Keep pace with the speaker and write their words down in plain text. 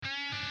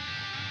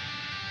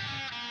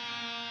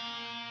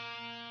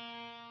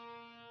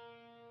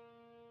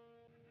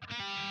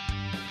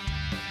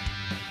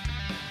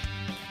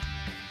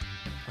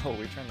Oh,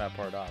 we turned that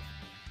part off.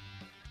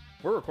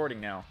 We're recording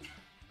now.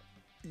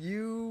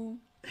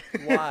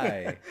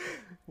 Why?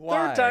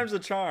 Why? Third time's a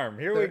charm.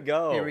 Here we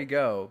go. Here we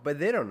go. But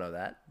they don't know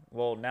that.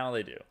 Well, now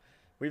they do.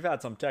 We've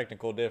had some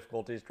technical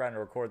difficulties trying to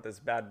record this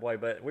bad boy,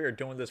 but we are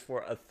doing this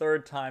for a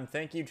third time.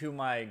 Thank you to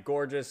my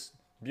gorgeous,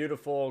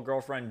 beautiful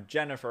girlfriend,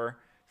 Jennifer,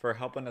 for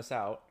helping us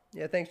out.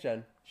 Yeah, thanks,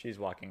 Jen. She's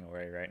walking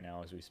away right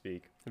now as we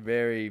speak.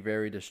 Very,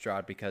 very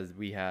distraught because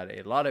we had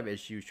a lot of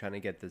issues trying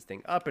to get this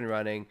thing up and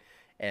running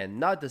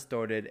and not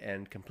distorted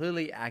and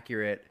completely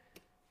accurate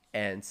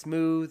and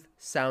smooth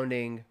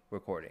sounding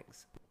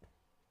recordings.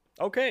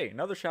 Okay,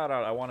 another shout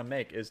out I want to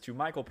make is to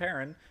Michael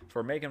Perrin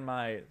for making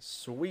my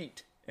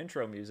sweet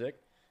intro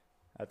music.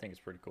 I think it's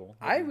pretty cool.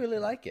 I really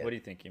like it. What do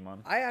you think,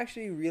 Iman? I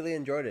actually really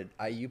enjoyed it.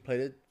 You played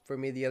it for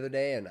me the other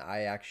day, and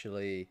I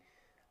actually,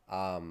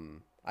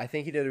 I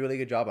think he did a really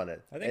good job on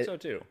it. I think so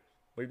too.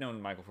 We've known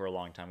Michael for a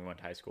long time. We went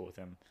to high school with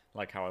him,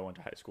 like how I went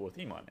to high school with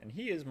Iman, and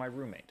he is my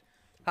roommate.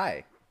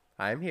 Hi,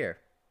 I'm here.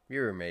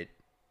 Your roommate.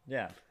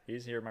 Yeah,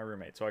 he's here, my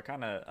roommate. So I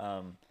kind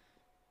of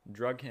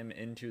drug him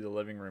into the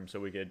living room so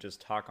we could just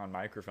talk on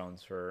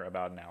microphones for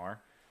about an hour.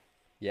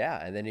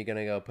 Yeah, and then you're going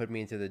to go put me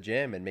into the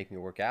gym and make me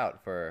work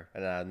out for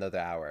another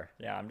hour.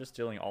 Yeah, I'm just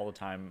stealing all the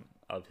time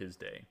of his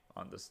day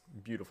on this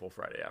beautiful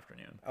Friday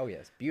afternoon. Oh,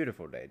 yes.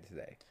 Beautiful day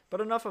today.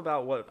 But enough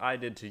about what I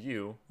did to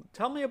you.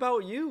 Tell me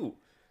about you.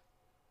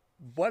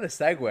 What a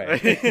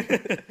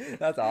segue.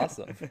 That's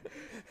awesome.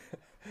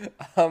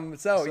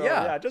 So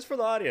yeah. Just for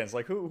the audience,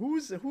 like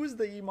who's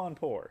the Iman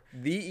Pour?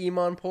 The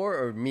Iman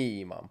Pour or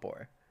me Iman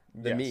Pour?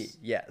 Yes. Me,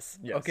 yes.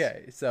 Yes.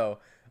 Okay, so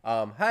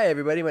hi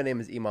everybody, my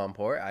name is Iman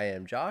Pour. I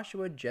am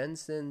Joshua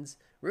Jensen's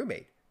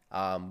roommate.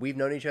 We've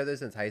known each other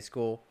since high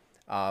school.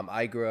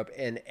 I grew up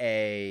in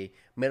a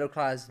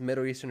middle-class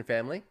Middle Eastern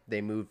family.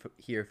 They moved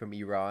here from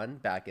Iran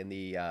back in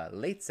the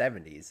late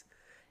 70s.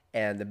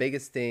 And the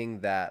biggest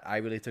thing that I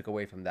really took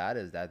away from that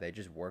is that they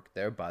just worked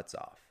their butts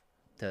off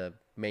to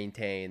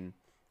maintain,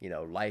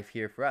 life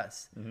here for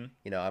us.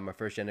 Mm-hmm. I'm a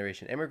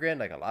first-generation immigrant,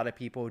 like a lot of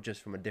people,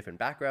 just from a different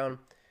background.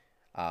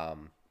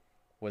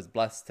 Was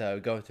blessed to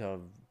go to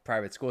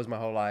private schools my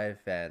whole life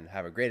and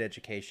have a great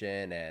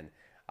education, and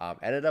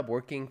ended up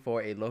working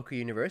for a local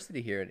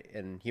university here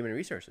in human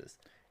resources.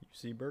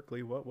 UC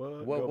Berkeley, what?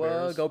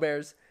 Go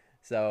Bears.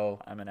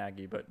 So I'm an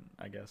Aggie, but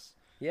I guess.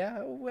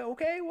 Yeah, well,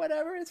 okay,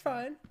 whatever, it's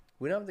fine.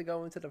 We don't have to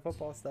go into the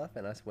football stuff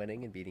and us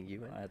winning and beating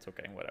you. That's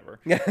okay, whatever.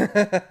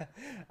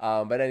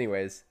 But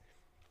anyways,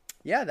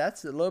 yeah,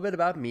 that's a little bit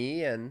about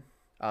me, and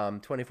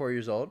 24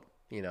 years old,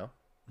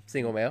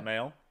 single male.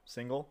 Male,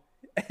 single.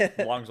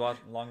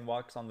 Long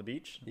walks on the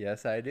beach.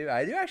 Yes, I do.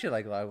 I do actually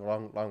like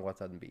long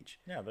walks on the beach.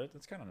 Yeah,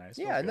 that's kind of nice.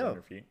 Yeah, no.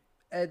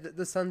 And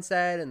the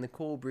sunset and the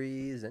cool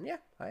breeze, and yeah,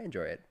 I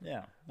enjoy it.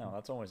 Yeah, no,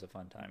 that's always a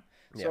fun time.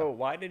 Yeah. So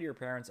why did your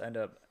parents end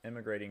up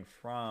immigrating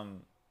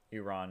from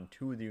Iran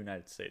to the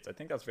United States? I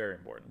think that's very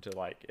important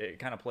to it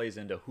kind of plays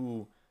into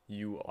who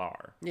you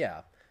are.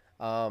 Yeah.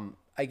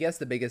 I guess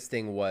the biggest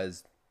thing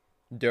was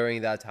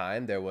during that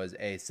time, there was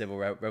a civil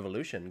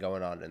revolution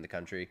going on in the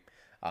country.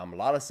 A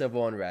lot of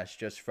civil unrest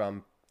just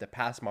from the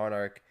past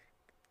monarch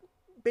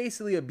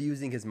basically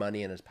abusing his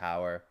money and his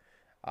power.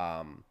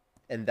 And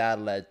that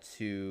led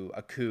to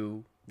a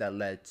coup that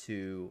led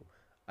to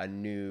a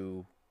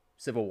new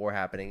civil war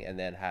happening, and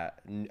then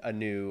a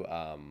new,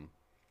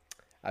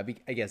 I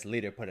guess,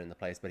 leader put into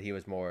place, but he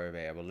was more of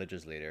a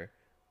religious leader,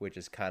 which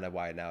is kind of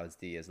why now it's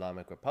the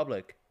Islamic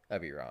Republic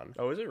of Iran.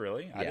 Oh, is it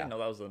really? Yeah. I didn't know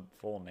that was the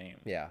full name.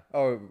 Yeah.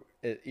 Or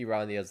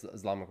Iran, the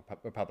Islamic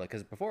Republic,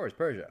 because before it was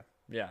Persia.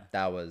 Yeah.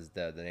 That was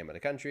the name of the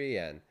country,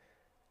 and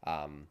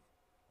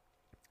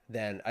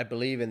then I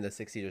believe in the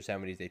 60s or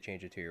 70s they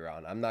changed it to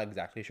Iran. I'm not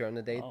exactly sure on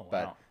the date,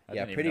 but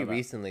yeah, pretty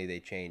recently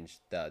they changed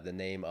the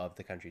name of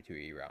the country to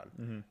Iran.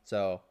 Mm-hmm.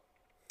 So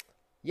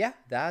yeah,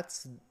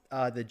 that's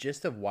the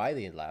gist of why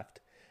they left.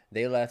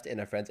 They left in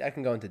a frenzy. I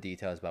can go into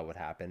details about what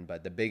happened,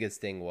 but the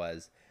biggest thing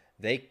was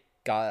they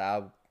got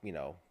out,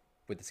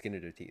 with the skin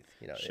of their teeth.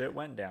 Shit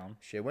went down.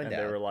 And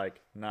they were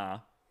like, nah,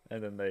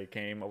 and then they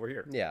came over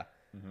here. Yeah.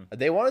 Mm-hmm.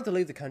 They wanted to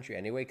leave the country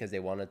anyway because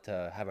they wanted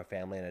to have a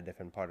family in a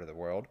different part of the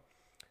world.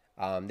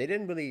 They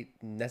didn't really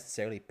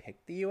necessarily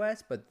pick the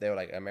U.S., but they were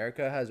like,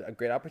 America has a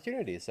great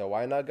opportunity, so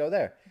why not go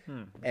there?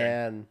 Okay.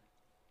 And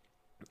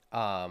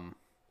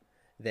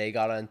they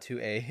got onto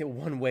a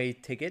one-way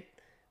ticket.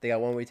 They got a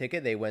one-way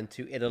ticket. They went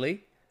to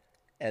Italy,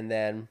 and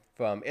then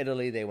from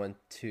Italy, they went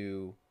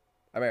to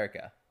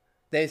America.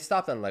 They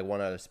stopped on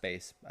one other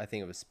space. I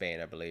think it was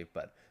Spain, I believe,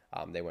 but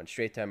they went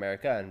straight to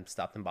America and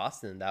stopped in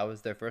Boston. That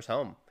was their first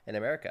home in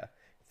America.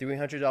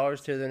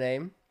 $300 to their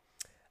name.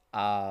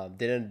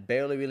 Didn't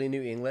barely really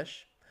knew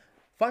English.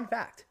 Fun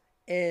fact: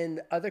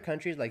 in other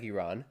countries like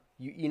Iran,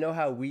 you know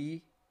how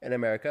we in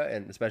America,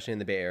 and especially in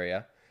the Bay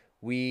Area,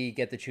 we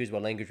get to choose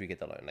what language we get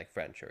to learn, like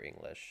French or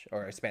English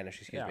or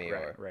Spanish. Excuse me.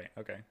 Right.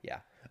 Okay. Yeah.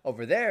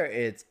 Over there,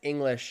 it's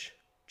English,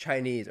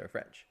 Chinese, or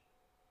French.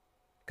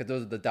 Because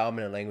those are the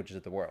dominant languages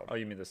of the world. Oh,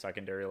 you mean the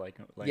secondary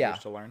language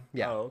to learn?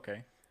 Yeah. Oh,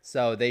 okay.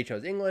 So they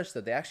chose English.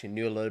 So they actually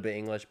knew a little bit of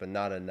English, but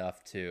not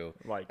enough to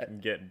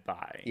Like get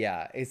by.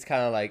 yeah. It's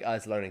kind of like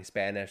us learning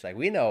Spanish. Like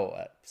we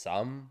know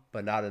some,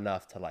 but not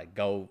enough to like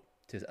go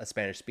to a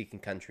Spanish speaking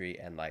country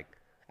and like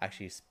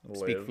actually speak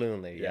Live.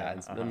 fluently. Yeah,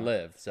 Yeah, and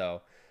live.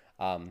 So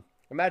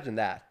imagine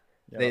that.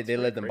 Yeah, They that's they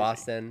pretty lived in crazy.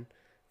 Boston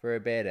for a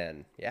bit,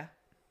 and yeah,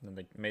 And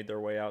they made their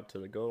way out to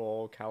the good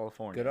old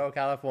California. good old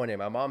California.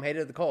 My mom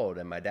hated the cold,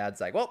 and my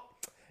dad's like, well,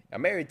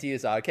 I'm married to you,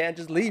 so I can't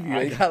just leave you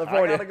in I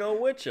California. gotta go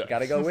with you.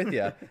 Gotta go with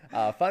you.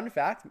 Fun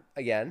fact,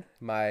 again,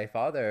 my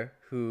father,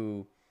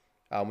 who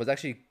was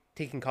actually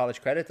taking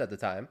college credits at the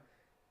time,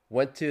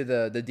 went to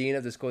the dean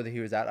of the school that he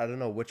was at. I don't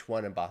know which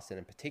one in Boston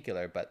in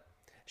particular, but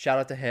shout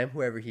out to him,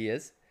 whoever he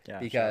is, Yeah,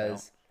 shout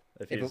because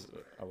out, if he's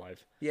alive.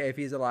 yeah, if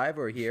he's alive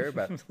or here,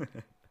 but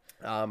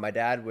my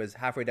dad was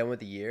halfway done with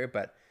the year,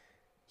 but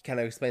he kind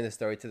of explained the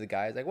story to the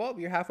guys like, well,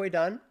 you're halfway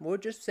done. We'll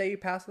just say you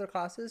passed the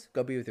classes.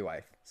 Go be with your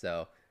wife.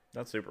 So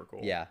That's super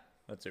cool. yeah,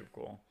 That's super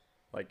cool.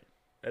 Like,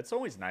 it's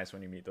always nice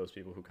when you meet those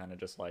people who kind of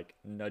just like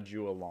nudge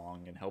you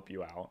along and help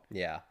you out,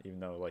 yeah, even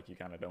though like you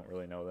kind of don't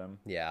really know them.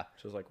 yeah.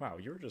 It's just like, wow,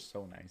 you were just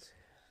so nice.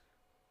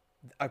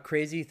 A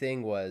crazy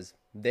thing was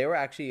they were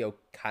actually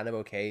kind of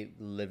okay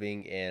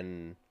living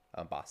in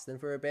Boston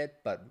for a bit,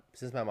 but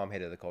since my mom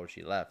hated the cold,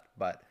 she left.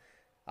 But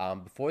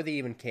before they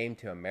even came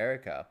to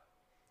America,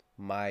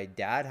 my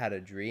dad had a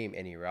dream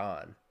in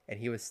Iran, and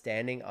he was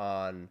standing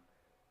on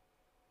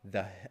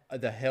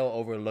the hill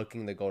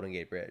overlooking the Golden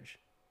Gate Bridge.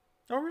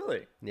 Oh,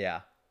 really?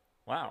 Yeah,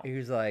 Wow. he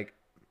was like,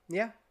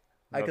 "Yeah,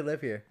 I That- could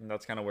live here." And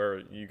that's kind of where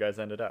you guys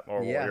ended up,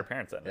 or Yeah. where your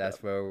parents ended That's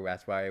up.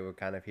 that's why we're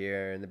kind of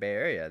here in the Bay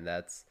Area, and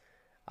that's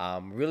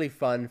really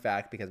fun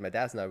fact because my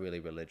dad's not really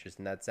religious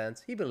in that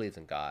sense. He believes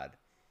in God,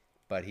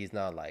 but he's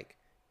not like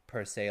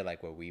per se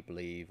like what we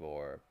believe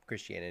or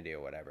Christianity or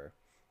whatever.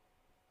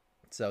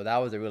 So that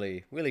was a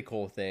really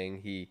cool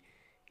thing. He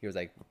was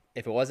like,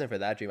 if it wasn't for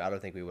that dream, I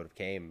don't think we would have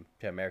came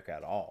to America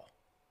at all.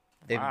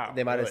 Wow,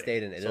 They might have really?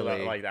 stayed in So Italy.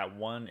 that, like that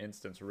one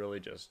instance really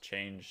just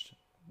changed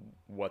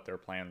what their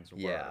plans were.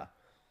 Yeah.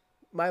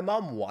 My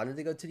mom wanted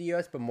to go to the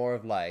US, but more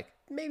of like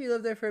maybe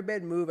live there for a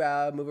bit, move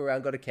out, move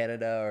around, go to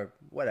Canada or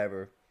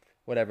whatever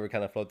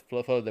kind of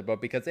floated their boat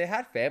because they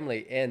had family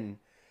in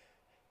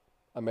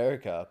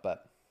America,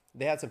 but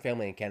they had some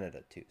family in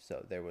Canada too.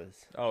 So there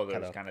was Oh, they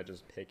was kind of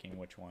just picking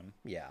which one.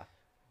 yeah,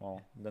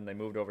 Well, then they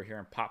moved over here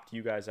and popped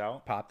you guys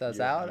out. popped us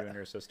You- out. You and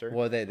your sister.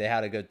 Well, they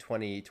had a good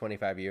 20,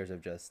 25 years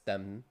of just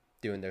them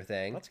doing their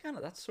thing.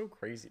 That's so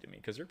crazy to me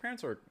because your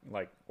parents are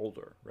like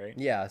older, right?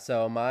 Yeah,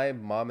 so my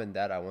mom and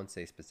dad, I won't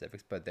say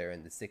specifics, but they're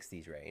in the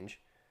 60s range.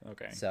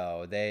 Okay.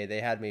 So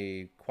they had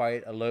me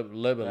quite a little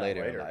bit Yeah, later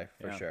in later, life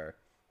for yeah. sure.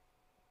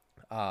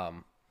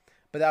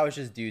 But that was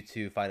just due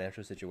to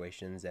financial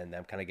situations and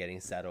them kind of getting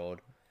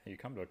settled. You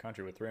come to a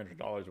country with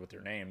 $300 with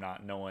your name,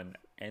 not knowing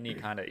any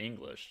kind of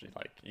English.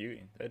 Like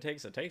it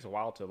takes a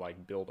while to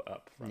like build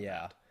up from Yeah,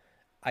 that.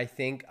 I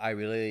think I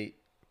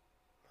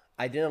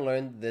didn't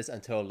learn this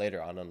until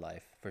later on in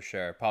life for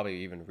sure. Probably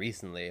even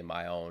recently in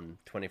my own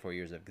 24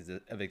 years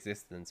of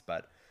existence.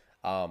 But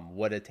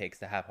what it takes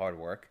to have hard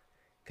work,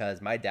 because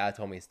my dad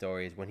told me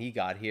stories when he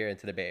got here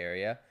into the Bay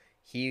Area.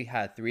 He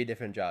had 3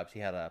 different jobs.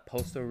 He had a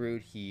postal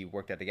route. He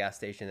worked at a gas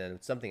station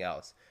and something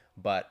else.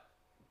 But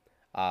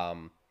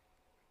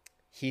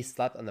he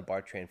slept on the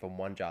BART train from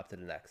one job to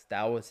the next.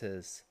 That was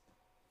his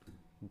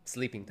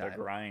sleeping The time.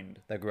 grind.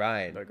 The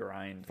grind. The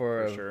grind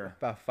For for sure.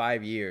 about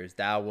 5 years.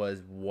 That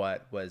was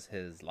what was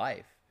his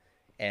life.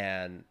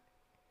 And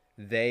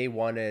they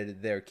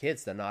wanted their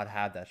kids to not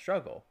have that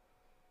struggle.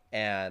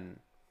 And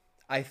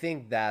I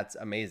think that's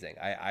amazing.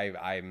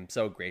 I'm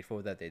so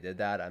grateful that they did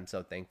that. I'm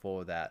so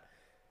thankful that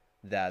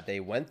they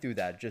went through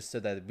that just so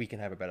that we can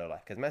have a better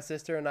life. Because my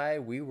sister and I,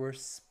 we were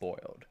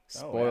spoiled.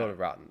 Spoiled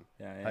rotten.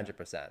 Yeah, yeah.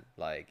 100%.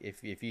 Like,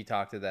 if you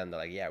talk to them, they're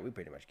like, yeah, we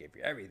pretty much gave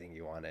you everything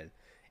you wanted.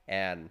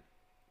 And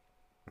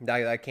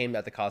that came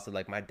at the cost of,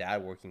 like, my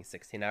dad working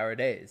 16-hour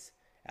days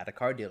at a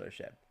car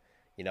dealership.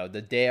 You know,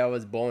 the day I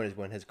was born is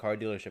when his car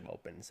dealership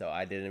opened. So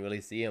I didn't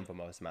really see him for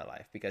most of my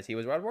life because he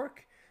was at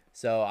work.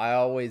 So I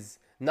always,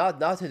 not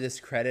to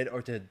discredit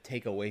or to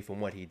take away from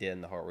what he did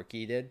and the hard work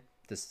he did,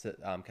 just to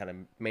kind of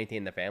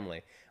maintain the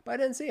family. But I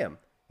didn't see him.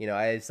 You know,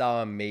 I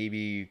saw him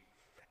maybe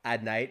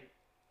at night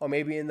or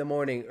maybe in the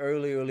morning,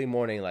 early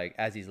morning, like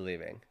as he's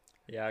leaving.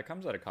 Yeah, it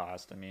comes at a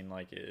cost. I mean,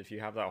 like if you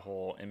have that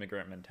whole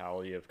immigrant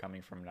mentality of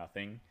coming from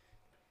nothing,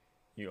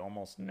 you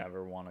almost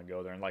never want to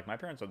go there. And like my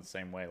parents are the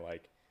same way.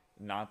 Like,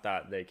 not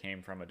that they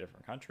came from a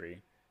different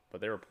country, but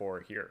they were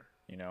poor here.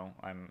 You know,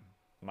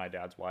 my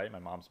dad's white, my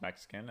mom's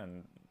Mexican,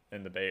 and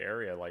in the Bay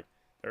Area, like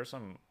there's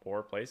some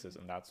poor places,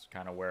 and that's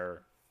kind of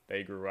where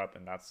they grew up,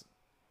 and that's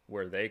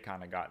where they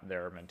kind of got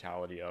their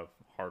mentality of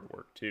hard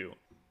work too.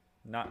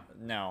 Not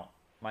now,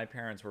 my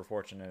parents were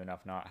fortunate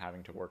enough not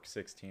having to work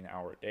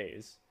 16-hour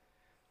days,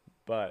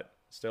 but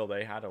still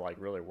they had to like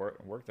really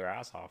work their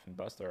ass off and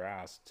bust their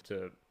ass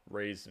to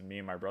raise me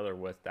and my brother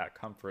with that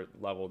comfort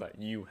level that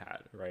you had,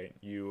 right?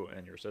 You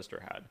and your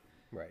sister had.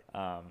 Right.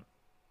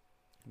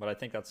 But I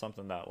think that's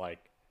something that like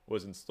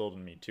was instilled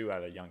in me too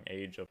at a young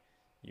age of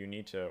you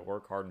need to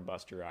work hard and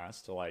bust your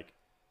ass to like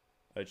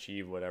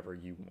achieve whatever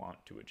you want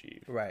to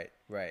achieve. Right,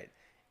 right.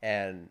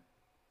 And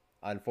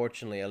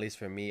unfortunately, at least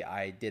for me,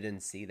 I didn't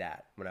see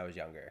that when I was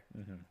younger.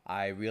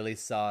 I really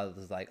saw it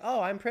was like,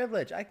 oh, I'm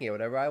privileged. I can get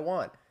whatever I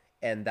want.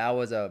 And that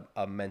was a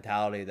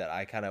mentality that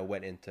I kind of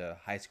went into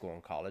high school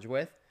and college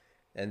with.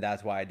 And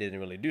that's why I didn't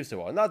really do so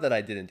well. Not that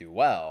I didn't do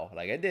well.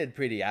 Like I did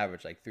pretty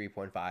average, like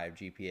 3.5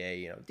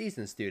 GPA, you know,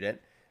 decent student.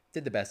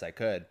 Did the best I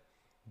could.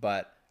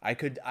 But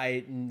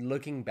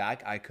looking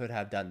back, I could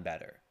have done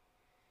better.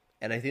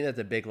 And I think that's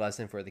a big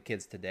lesson for the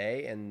kids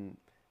today and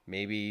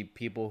maybe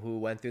people who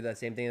went through that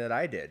same thing that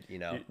I did, you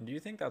know. Do you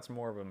think that's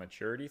more of a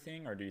maturity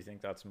thing, or do you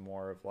think that's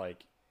more of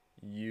like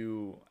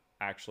you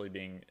actually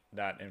being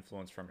that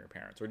influence from your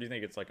parents, or do you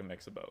think it's like a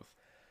mix of both?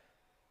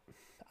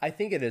 I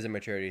think it is a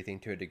maturity thing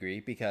to a degree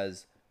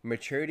because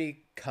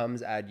maturity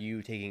comes at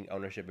you taking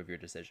ownership of your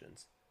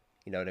decisions.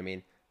 You know what I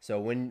mean? So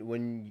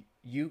when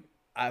you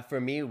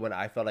for me, when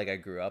I felt like I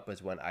grew up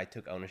was when I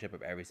took ownership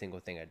of every single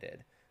thing I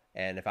did.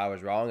 And if I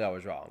was wrong, I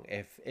was wrong.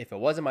 If it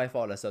wasn't my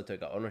fault, I still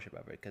took ownership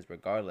of it because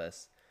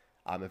regardless,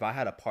 if I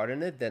had a part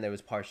in it, then it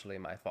was partially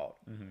my fault.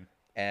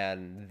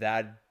 And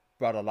that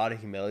brought a lot of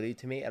humility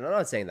to me. And I'm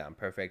not saying that I'm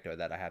perfect or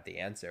that I have the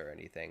answer or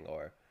anything,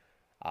 or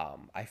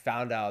I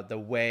found out the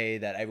way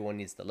that everyone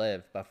needs to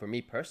live. But for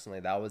me personally,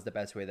 that was the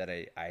best way that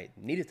I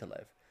needed to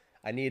live.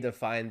 I needed to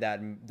find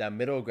that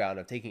middle ground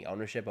of taking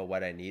ownership of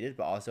what I needed,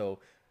 but also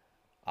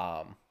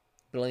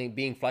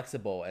being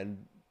flexible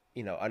and,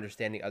 you know,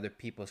 understanding other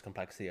people's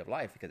complexity of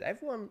life, because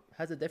everyone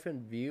has a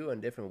different view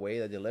and different way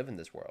that they live in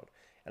this world.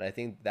 And I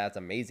think that's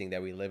amazing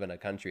that we live in a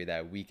country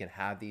that we can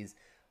have these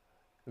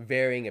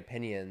varying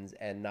opinions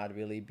and not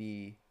really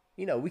be,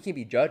 you know, we can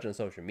be judged on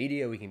social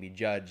media, we can be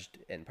judged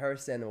in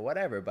person or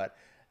whatever, but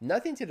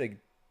nothing to the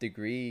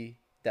degree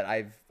that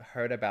I've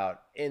heard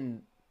about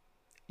in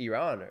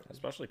Iran.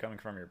 Especially coming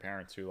from your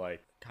parents who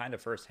like kind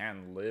of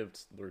firsthand lived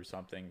through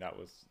something that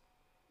was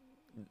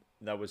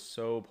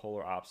so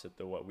polar opposite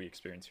to what we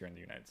experience here in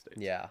the United States.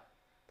 Yeah.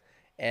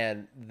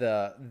 And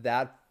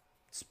that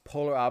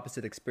polar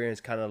opposite experience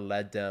kind of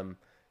led them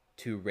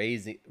to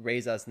raise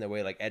us in the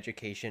way like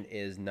education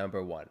is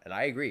number one. And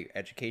I agree,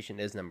 education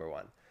is number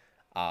one.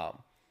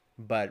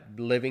 But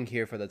living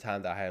here for the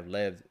time that I have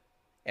lived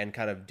and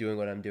kind of doing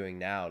what I'm doing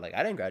now, like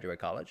I didn't graduate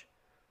college,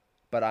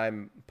 but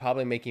I'm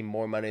probably making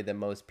more money than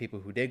most people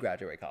who did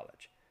graduate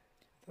college.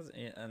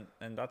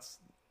 And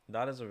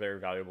that is a very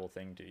valuable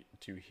thing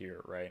to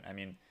hear, right? I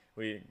mean,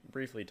 we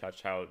briefly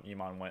touched how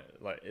Iman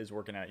is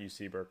working at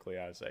UC Berkeley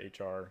as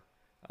a HR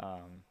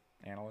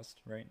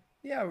analyst, right?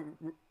 Yeah,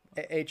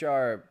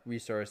 HR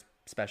resource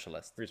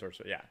specialist.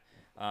 Yeah.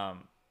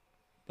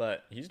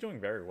 But he's doing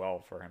very well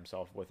for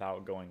himself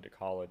without going to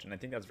college, and I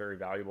think that's very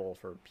valuable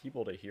for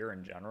people to hear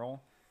in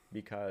general,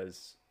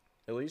 because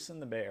at least in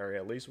the Bay Area,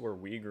 at least where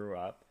we grew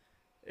up,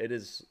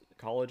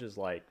 college is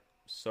like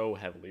so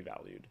heavily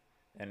valued,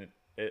 and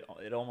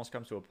it almost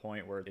comes to a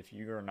point where if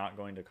you are not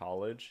going to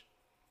college,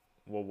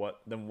 well,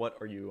 what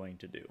are you going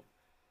to do?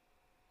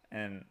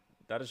 And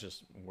that is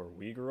just where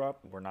we grew up.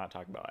 We're not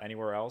talking about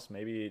anywhere else.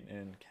 Maybe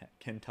in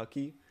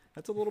Kentucky,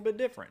 that's a little bit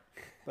different.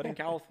 But in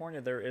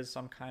California, there is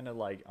some kind of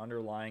like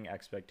underlying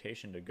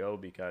expectation to go,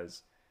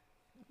 because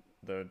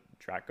the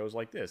track goes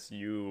like this.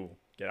 You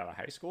get out of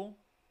high school,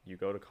 you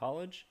go to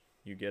college,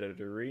 you get a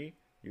degree,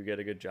 you get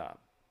a good job.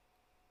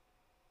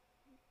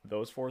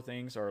 Those four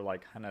things are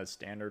like kind of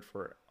standard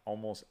for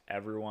almost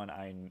everyone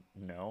I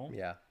know.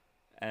 Yeah.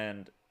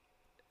 And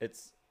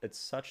it's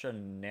such a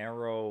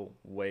narrow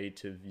way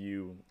to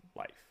view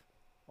life,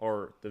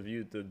 or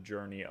the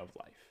journey of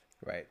life.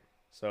 Right.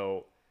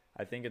 So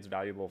I think it's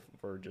valuable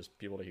for just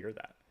people to hear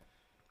that.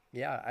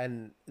 Yeah,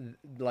 and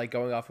like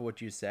going off of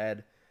what you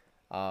said,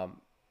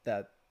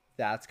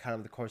 that's kind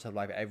of the course of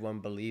life everyone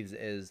believes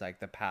is like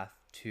the path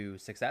to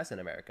success in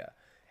America.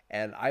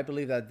 And I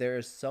believe that there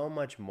is so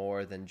much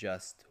more than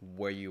just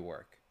where you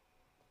work.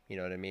 You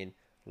know what I mean?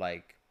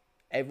 Like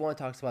everyone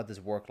talks about this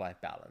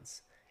work-life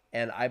balance.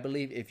 And I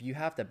believe if you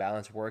have to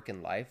balance work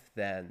and life,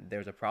 then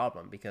there's a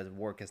problem, because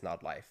work is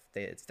not life.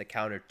 It's the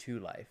counter to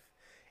life.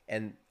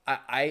 And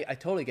I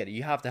totally get it.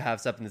 You have to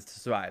have something to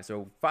survive.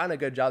 So find a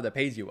good job that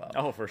pays you well.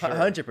 Oh, for sure.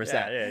 100%.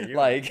 Yeah. You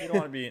don't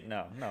want to be,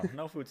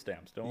 no food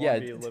stamps. Don't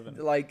want to be living.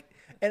 Like,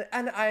 and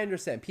I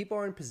understand people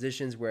are in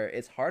positions where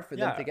it's hard for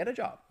them to get a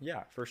job.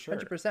 Yeah, for sure.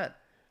 100%.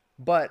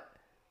 But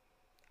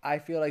I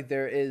feel like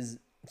there is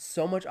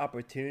so much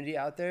opportunity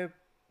out there.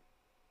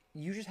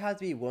 You just have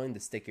to be willing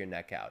to stick your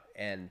neck out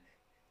and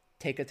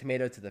take a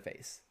tomato to the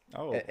face.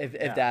 Oh,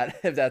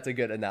 if that's a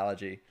good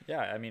analogy. Yeah,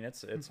 I mean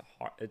it's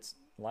hard.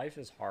 Life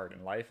is hard,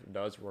 and life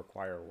does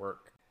require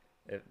work.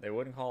 If they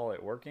wouldn't call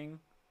it working,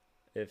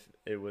 if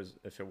it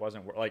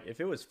wasn't like if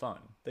it was fun,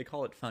 they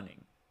call it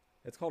funning.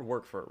 It's called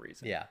work for a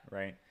reason. Yeah.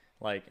 Right.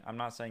 Like I'm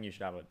not saying you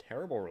should have a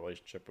terrible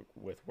relationship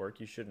with work.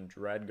 You shouldn't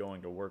dread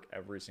going to work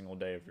every single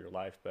day of your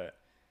life. But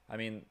I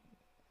mean,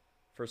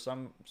 for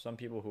some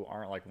people who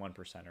aren't like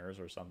 1%ers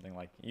or something,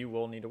 like you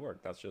will need to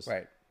work. That's just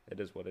right. It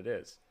is what it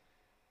is.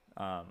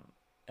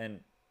 And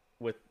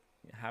with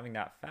having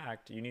that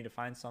fact, you need to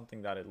find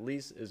something that at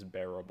least is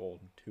bearable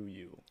to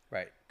you.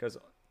 Right. Because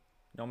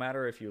no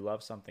matter if you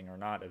love something or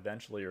not,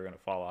 eventually you're going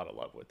to fall out of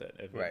love with it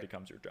if Right. it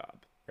becomes your job,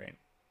 right?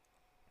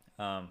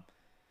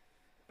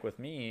 With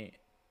me,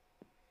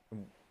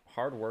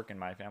 hard work in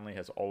my family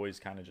has always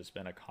kind of just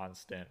been a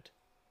constant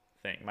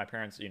thing. My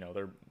parents,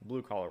 they're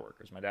blue collar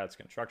workers. My dad's a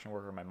construction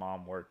worker. My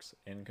mom works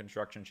in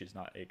construction. She's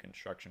not a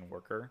construction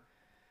worker.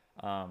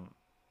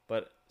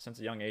 But since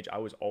a young age, I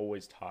was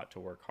always taught to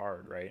work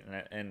hard, right?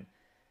 And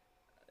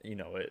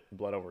it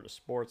bled over to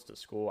sports, to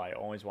school. I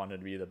always wanted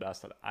to be the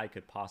best that I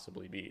could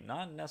possibly be.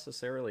 Not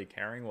necessarily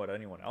caring what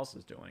anyone else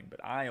is doing,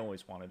 but I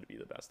always wanted to be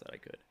the best that I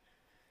could.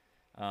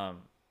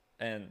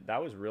 And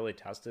that was really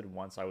tested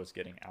once I was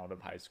getting out of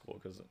high school.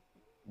 Because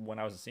when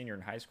I was a senior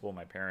in high school,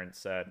 my parents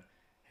said,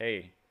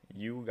 hey,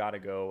 you got to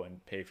go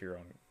and pay for your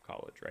own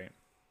college, right?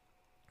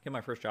 Get my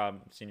first job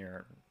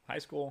senior high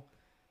school,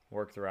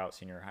 work throughout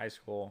senior high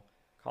school.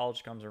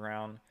 College comes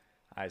around.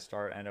 I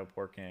end up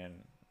working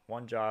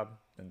one job,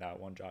 then that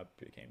one job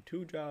became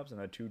two jobs, and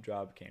that two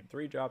job became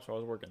three jobs. So I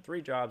was working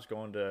three jobs,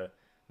 going to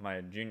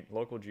my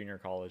local junior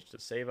college to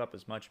save up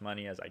as much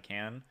money as I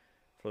can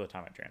for the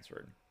time I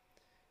transferred.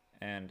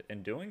 And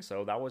in doing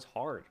so, that was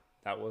hard.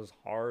 That was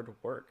hard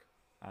work.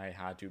 I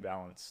had to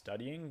balance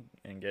studying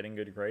and getting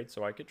good grades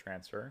so I could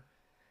transfer,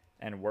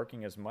 and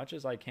working as much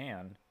as I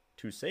can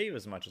to save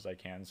as much as I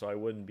can so I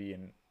wouldn't be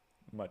in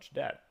much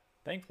debt.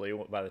 Thankfully,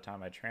 by the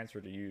time I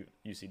transferred to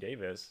UC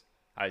Davis,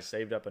 I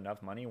saved up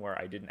enough money where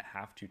I didn't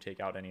have to take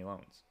out any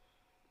loans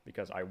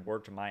because I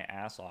worked my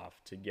ass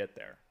off to get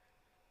there.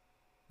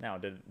 Now,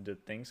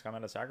 did things come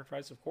at a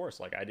sacrifice? Of course.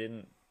 Like, I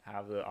didn't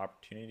have the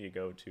opportunity to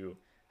go to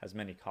as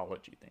many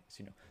college-y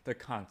things, the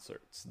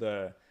concerts,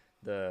 the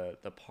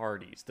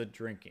parties, the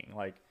drinking.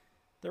 Like,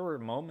 there were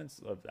moments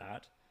of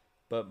that,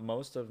 but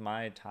most of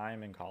my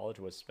time in college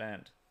was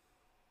spent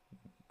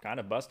kind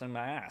of busting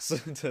my ass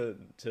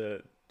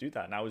to do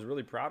that. And I was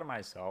really proud of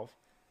myself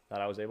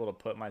that I was able to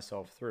put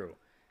myself through.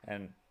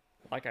 And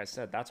like I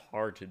said, that's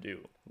hard to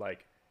do.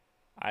 Like,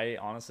 I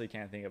honestly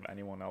can't think of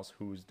anyone else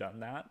who's done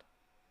that.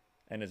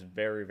 And it's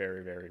very,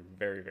 very, very,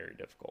 very, very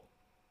difficult.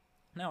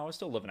 Now, I was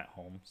still living at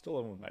home, still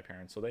living with my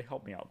parents, so they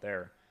helped me out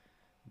there.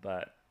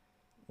 But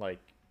like,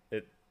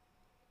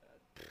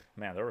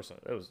 man, there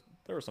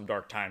were some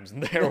dark times in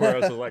there where I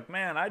was like,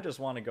 man, I just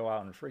want to go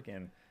out and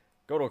freaking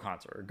go to a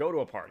concert or go to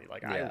a party.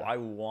 Like, yeah. I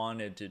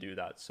wanted to do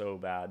that so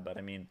bad. But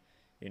I mean,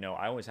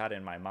 I always had it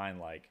in my mind,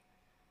 like,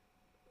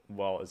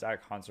 well, is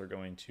that concert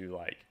going to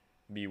like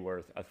be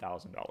worth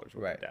 $1,000 worth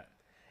right. of debt?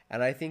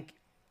 And I think,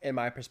 in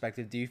my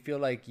perspective, do you feel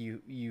like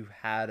you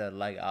had a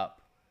leg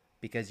up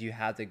because you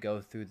had to go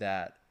through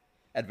that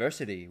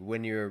adversity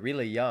when you're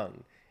really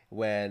young,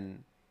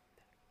 when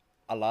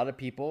a lot of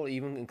people,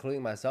 even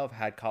including myself,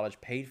 had college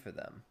paid for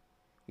them?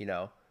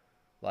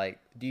 Like,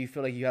 do you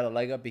feel like you had a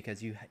leg up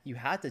because you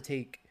had to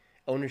take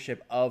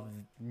ownership of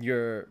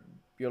your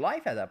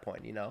life at that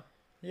point?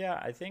 Yeah,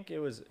 I think it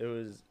was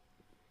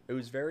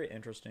very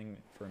interesting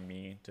for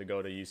me to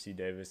go to UC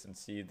Davis and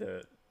see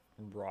the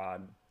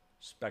broad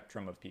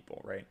spectrum of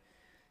people, right?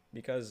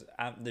 Because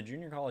at the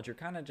junior college, you're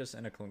kind of just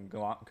in a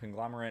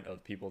conglomerate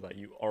of people that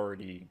you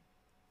already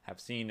have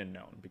seen and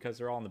known, because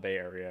they're all in the Bay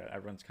Area.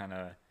 Everyone's kind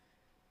of,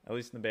 at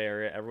least in the Bay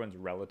Area, everyone's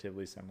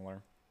relatively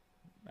similar,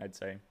 I'd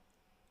say.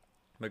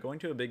 But going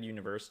to a big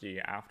university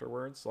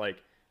afterwards,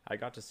 like, I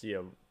got to see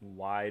a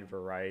wide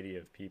variety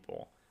of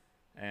people.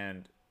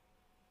 And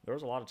there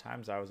was a lot of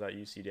times I was at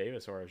UC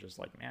Davis where I was just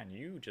like, man,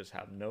 you just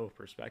have no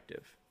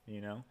perspective,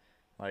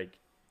 Like,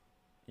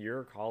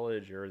 your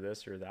college or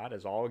this or that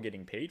is all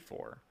getting paid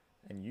for,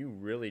 and you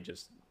really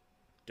just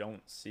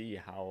don't see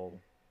how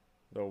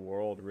the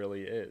world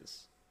really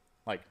is.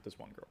 Like this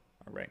one girl,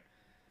 all right?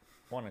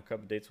 Won a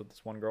couple dates with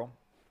this one girl.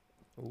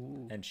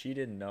 Ooh. And she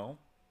didn't know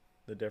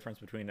the difference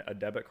between a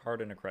debit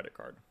card and a credit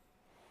card.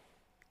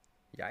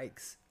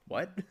 Yikes.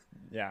 What?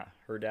 Yeah,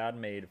 her dad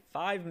made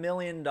 $5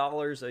 million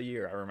a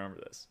year. I remember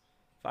this.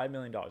 $5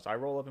 million. I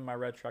roll up in my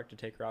red truck to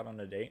take her out on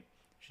a date.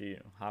 She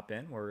hop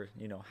in. We're,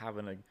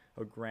 having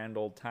a grand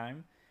old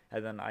time.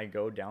 And then I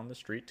go down the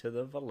street to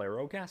the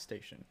Valero gas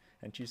station.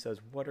 And she says,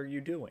 what are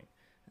you doing?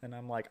 And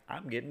I'm like,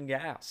 I'm getting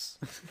gas.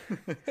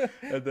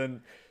 And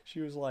then she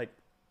was like,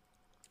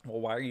 well,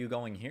 why are you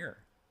going here?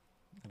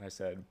 And I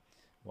said,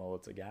 well,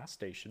 it's a gas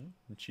station.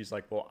 And she's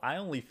like, well, I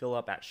only fill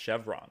up at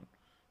Chevron.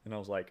 And I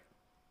was like,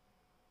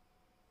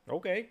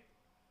 okay,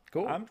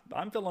 cool.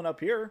 I'm filling up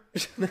here.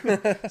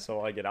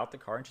 So I get out the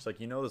car and she's like,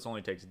 this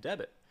only takes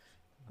debit.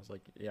 I was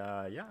like,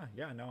 yeah,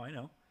 no, I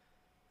know.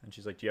 And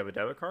she's like, do you have a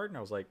debit card? And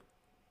I was like,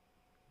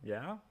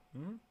 yeah.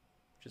 Mm-hmm.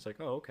 She's like,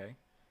 oh, okay.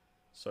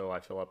 So I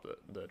fill up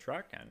the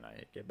truck and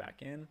I get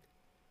back in.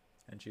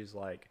 And she's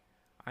like,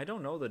 I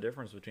don't know the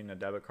difference between a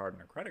debit card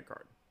and a credit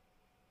card.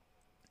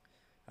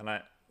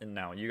 And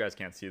now you guys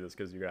can't see this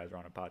because you guys are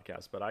on a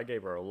podcast, but I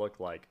gave her a look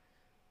like,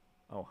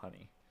 oh,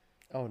 honey.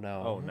 Oh,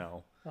 no. Oh,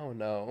 no. Oh,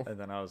 no. And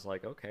then I was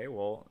like, okay,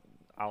 well,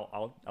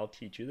 I'll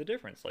teach you the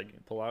difference. Like,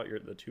 pull out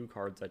the two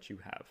cards that you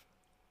have.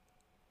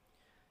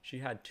 She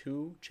had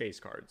two Chase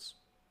cards.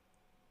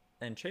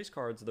 And Chase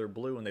cards, they're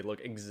blue and they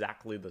look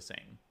exactly the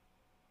same.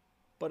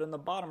 But in the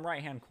bottom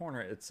right-hand corner,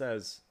 it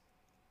says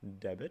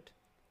debit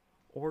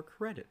or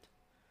credit.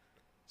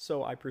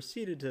 So I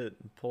proceeded to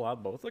pull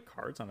out both the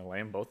cards and I lay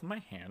them both in my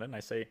hand and I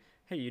say,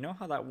 hey, you know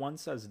how that one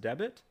says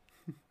debit?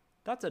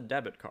 That's a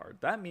debit card.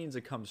 That means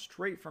it comes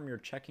straight from your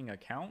checking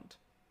account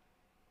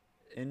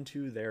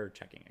into their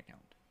checking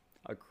account.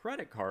 A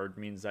credit card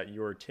means that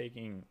you're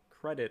taking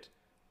credit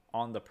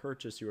on the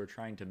purchase you are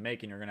trying to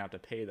make and you're going to have to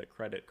pay the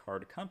credit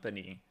card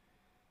company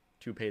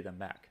to pay them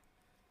back.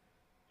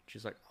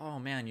 She's like, oh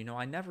man, you know,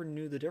 I never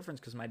knew the difference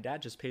because my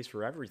dad just pays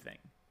for everything.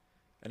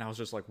 And I was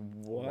just like,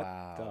 what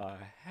the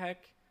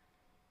heck?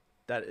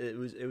 That it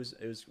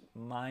was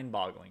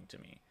mind-boggling to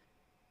me.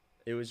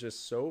 It was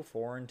just so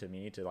foreign to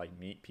me to like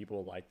meet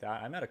people like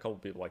that. I met a couple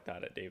people like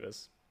that at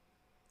Davis.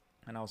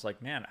 And I was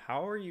like, man,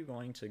 how are you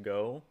going to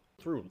go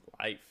through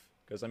life?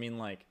 Because I mean,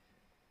 like,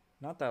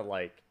 not that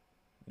like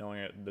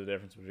knowing the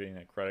difference between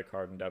a credit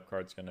card and debit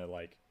card is going to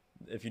like,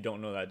 if you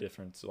don't know that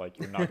difference, like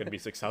you're not going to be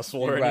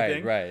successful or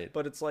anything. Right.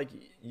 But it's like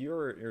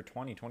you're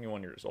 20,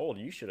 21 years old.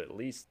 You should at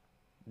least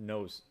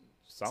know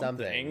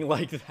something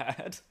like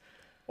that.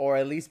 Or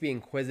at least be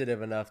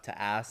inquisitive enough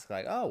to ask,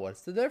 like, oh,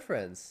 what's the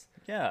difference?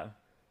 Yeah.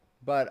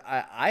 But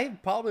I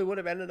probably would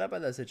have ended up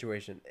in that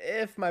situation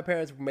if my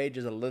parents made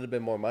just a little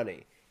bit more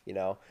money. You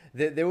know,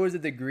 there was a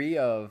degree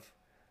of,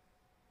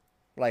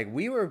 like,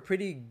 we were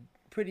pretty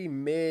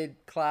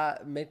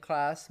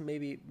mid-class,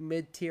 maybe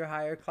mid-tier,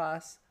 higher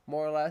class,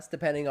 more or less,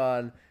 depending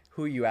on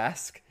who you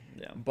ask.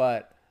 Yeah.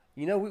 But,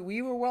 you know,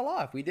 we were well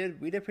off. We did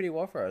pretty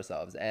well for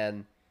ourselves.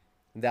 And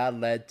that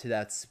led to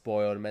that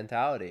spoiled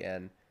mentality.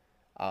 And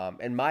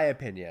in my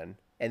opinion,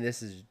 and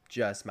this is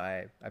just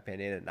my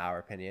opinion and our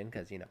opinion,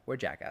 because, you know, we're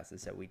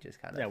jackasses, so we just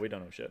kind of... Yeah, we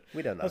don't know shit.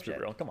 We don't know Let's shit.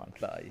 be real. Come on.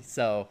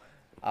 So,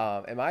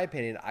 in my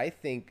opinion, I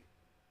think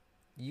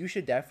you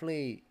should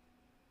definitely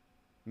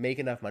make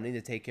enough money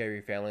to take care of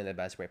your family in the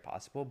best way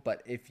possible.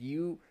 But if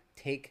you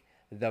take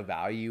the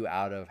value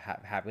out of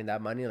having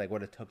that money, like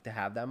what it took to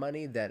have that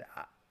money, then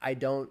I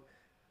don't...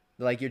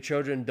 Like, your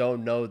children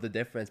don't know the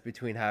difference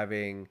between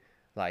having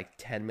like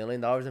 $10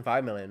 million and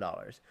 $5 million,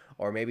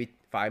 or maybe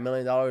 $5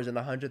 million and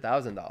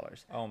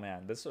 $100,000. Oh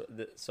man,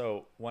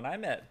 so when I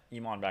met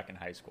Iman back in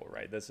high school,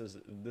 right? This is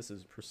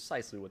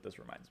precisely what this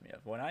reminds me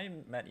of. When I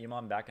met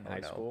Iman back in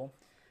high school,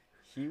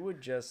 he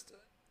would just,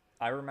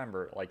 I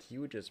remember, like, he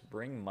would just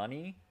bring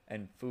money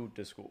and food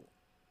to school.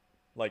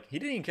 Like, he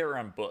didn't even carry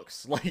around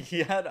books. Like,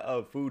 he had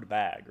a food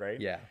bag,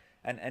 right? Yeah.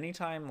 And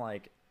anytime,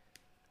 like,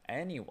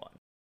 anyone,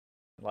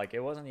 like, it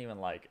wasn't even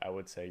like, I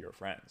would say your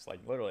friends, like,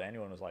 literally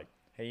anyone was like,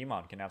 hey,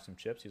 Iman, can I have some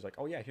chips? He's like,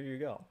 oh yeah, here you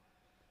go.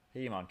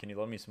 Hey, Iman, can you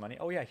loan me some money?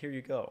 Oh yeah, here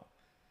you go.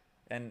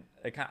 And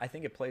I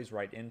think it plays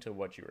right into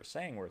what you were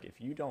saying, where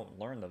if you don't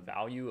learn the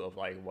value of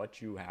like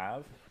what you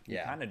have, you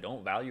kind of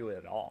don't value it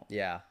at all.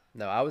 Yeah.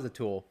 No, I was a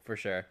tool for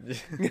sure.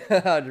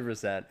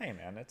 100%. Hey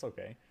man, it's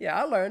okay. Yeah,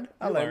 I learned.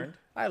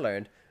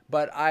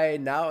 But I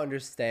now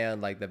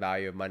understand like the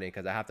value of money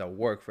because I have to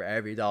work for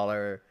every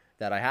dollar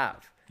that I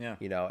have. Yeah.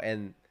 You know,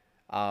 and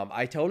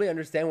I totally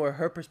understand where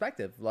her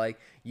perspective. Like,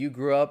 you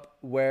grew up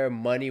where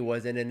money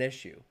wasn't an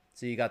issue.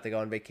 So you got to go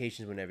on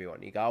vacations whenever you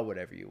want. You got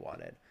whatever you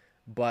wanted.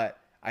 But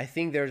I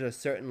think there's a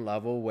certain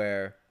level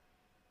where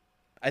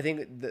I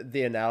think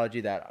the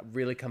analogy that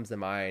really comes to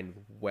mind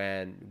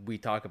when we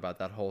talk about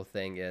that whole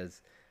thing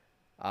is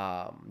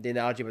the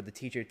analogy about the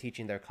teacher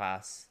teaching their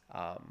class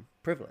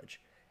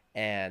privilege.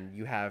 And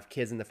you have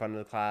kids in the front of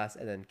the class,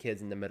 and then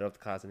kids in the middle of the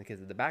class, and the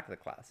kids at the back of the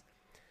class.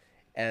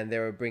 And they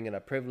were bringing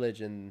up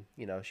privilege, and,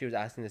 you know, she was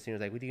asking the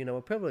students, like, well, do you know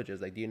what privilege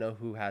is? Like, do you know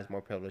who has more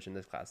privilege in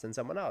this class than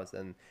someone else?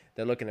 And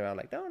they're looking around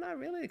like, no, not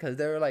really, because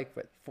they're like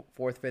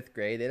fourth, fifth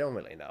grade. They don't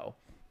really know.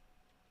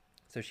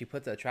 So she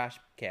puts a trash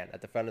can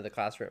at the front of the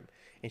classroom,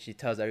 and she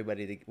tells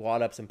everybody to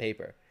wad up some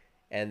paper.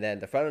 And then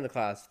the front of the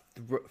class,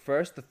 the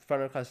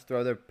front of the class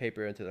throw their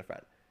paper into the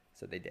front.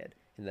 So they did.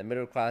 In the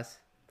middle of the class,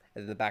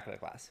 and then the back of the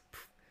class.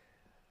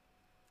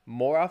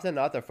 More often than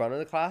not, the front of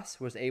the class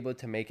was able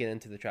to make it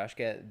into the trash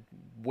can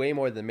way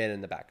more than the men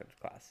in the back of the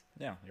class.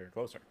 Yeah, you're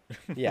closer.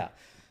 Yeah.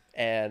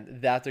 And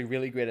that's a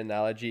really great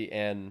analogy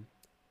in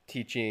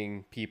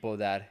teaching people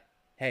that,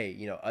 hey,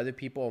 you know, other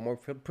people are more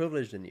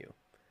privileged than you.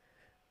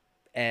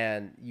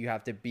 And you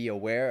have to be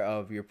aware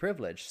of your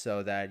privilege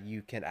so that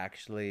you can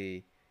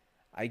actually,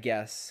 I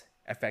guess,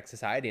 affect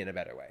society in a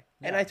better way.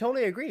 Yeah. And I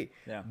totally agree.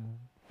 Yeah.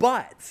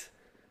 But,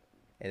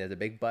 and there's a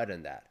big but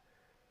in that,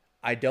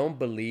 I don't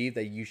believe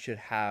that you should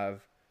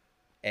have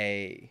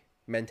a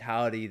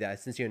mentality that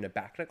since you're in the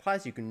back of the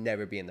class, you can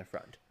never be in the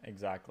front.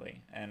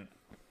 Exactly. And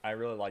I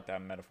really like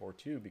that metaphor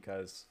too,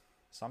 because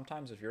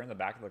sometimes if you're in the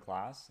back of the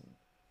class,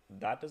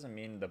 that doesn't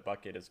mean the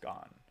bucket is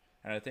gone.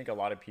 And I think a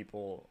lot of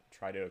people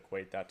try to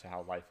equate that to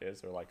how life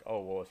is. They're like, oh,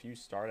 well, if you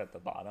start at the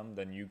bottom,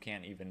 then you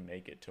can't even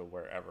make it to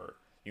wherever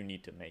you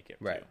need to make it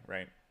to,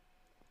 right?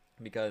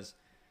 Because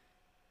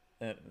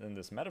in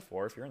this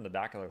metaphor, if you're in the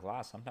back of the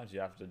class, sometimes you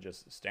have to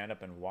just stand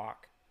up and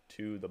walk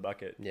to the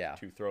bucket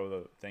to throw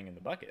the thing in the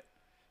bucket.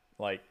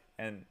 Like,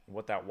 and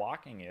what that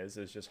walking is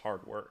just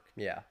hard work.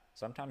 Yeah.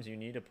 sometimes you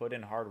need to put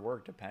in hard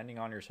work depending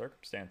on your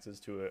circumstances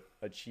to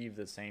achieve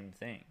the same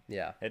thing.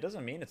 Yeah. It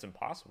doesn't mean it's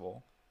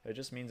impossible. It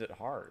just means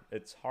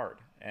it's hard,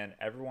 and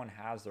everyone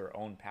has their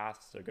own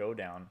paths to go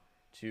down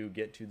to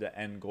get to the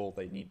end goal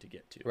they need to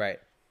get to. Right.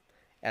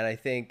 And I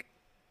think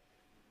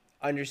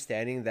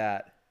understanding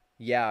that,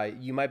 yeah,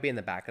 you might be in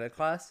the back of the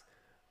class,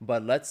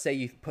 but let's say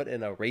you've put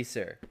an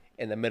eraser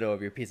in the middle of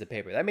your piece of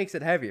paper. That makes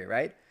it heavier,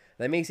 right?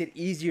 That makes it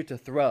easier to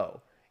throw.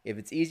 If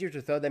it's easier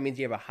to throw, that means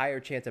you have a higher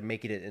chance of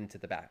making it into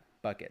the back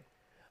bucket.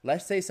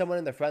 Let's say someone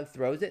in the front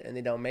throws it and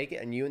they don't make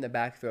it, and you in the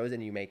back throws it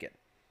and you make it.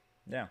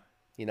 Yeah.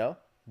 You know?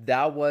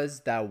 That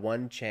was that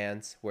one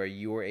chance where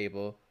you were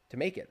able to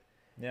make it.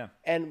 Yeah.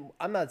 And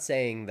I'm not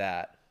saying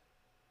that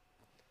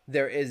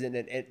there isn't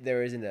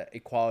an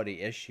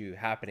equality issue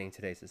happening in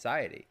today's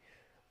society,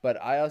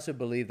 but I also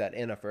believe that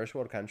in a first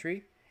world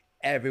country,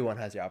 everyone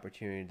has the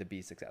opportunity to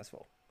be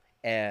successful.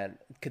 And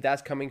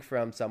that's coming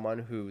from someone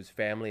whose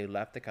family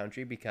left the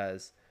country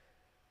because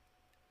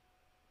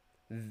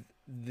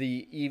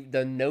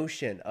the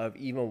notion of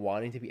even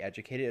wanting to be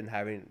educated and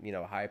having, you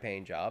know, a high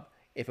paying job,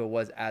 if it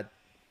was at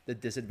the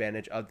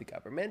disadvantage of the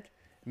government,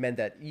 meant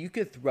that you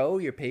could throw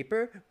your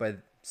paper, but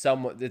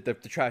the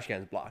trash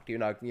can's blocked. You're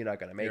not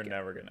gonna make it. You're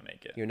never gonna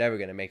make it. You're never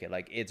gonna make it.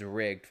 Like, it's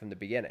rigged from the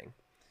beginning.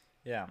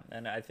 Yeah,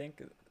 and I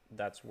think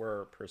that's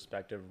where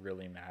perspective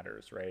really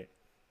matters, right?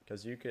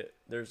 Because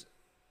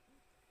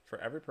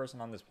for every person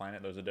on this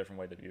planet, there's a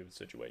different way to view the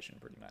situation,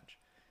 pretty much.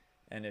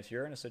 And if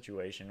you're in a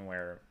situation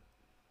where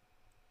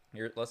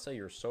let's say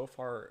you're so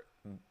far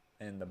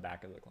in the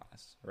back of the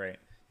class, right?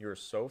 You're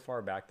so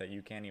far back that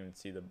you can't even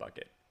see the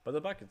bucket, but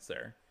the bucket's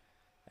there,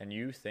 and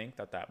you think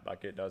that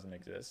bucket doesn't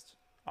exist,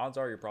 odds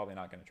are you're probably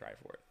not going to try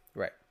for it.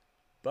 Right.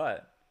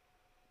 But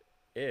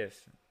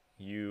if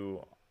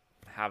you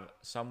have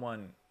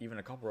someone even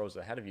a couple rows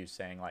ahead of you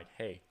saying like,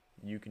 hey,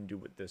 you can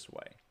do it this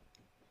way,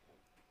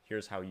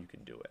 here's how you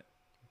can do it,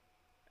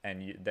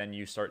 and then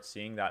you start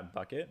seeing that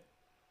bucket,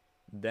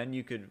 then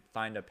you could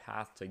find a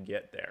path to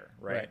get there,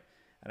 right?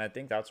 And I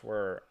think that's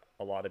where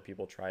a lot of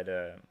people try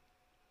to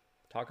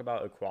talk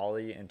about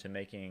equality into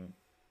making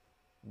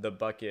the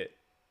bucket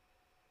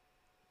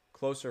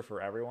closer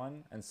for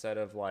everyone instead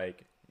of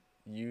like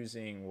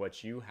using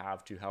what you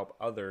have to help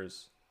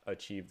others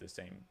achieve the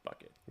same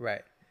bucket.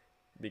 Right.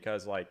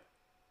 Because like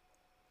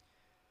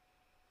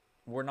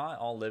we're not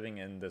all living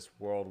in this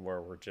world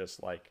where we're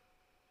just like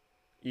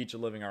each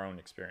living our own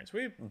experience.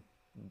 We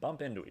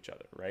bump into each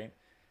other, right?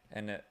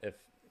 And if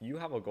you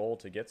have a goal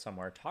to get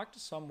somewhere, talk to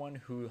someone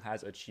who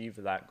has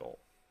achieved that goal.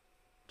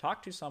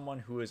 Talk to someone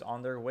who is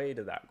on their way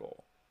to that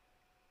goal.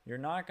 You're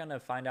not going to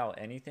find out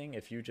anything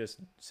if you just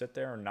sit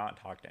there and not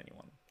talk to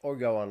anyone. Or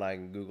go online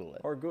and Google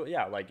it. Or go,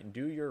 yeah, like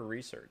do your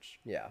research.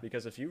 Yeah.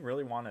 Because if you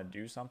really want to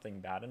do something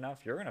bad enough,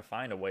 you're going to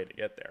find a way to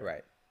get there.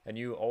 Right. And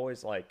you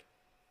always like,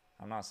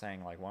 I'm not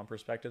saying like one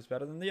perspective is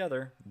better than the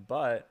other,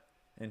 but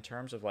in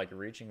terms of like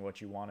reaching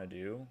what you want to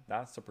do,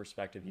 that's the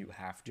perspective you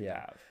have to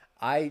have.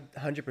 I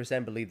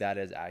 100% believe that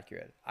is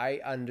accurate. I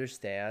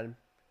understand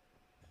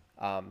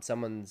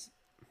someone's,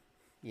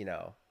 you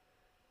know,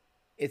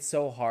 it's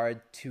so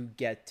hard to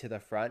get to the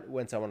front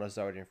when someone is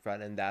already in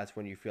front, and that's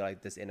when you feel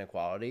like this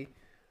inequality.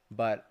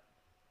 But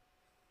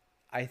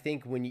I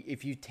think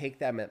if you take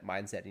that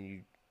mindset and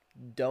you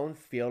don't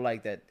feel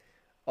like that,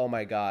 oh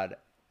my God,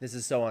 this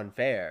is so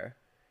unfair,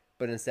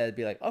 but instead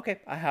be like,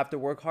 okay, I have to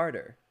work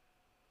harder.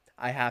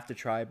 I have to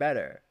try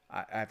better.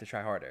 I have to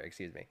try harder,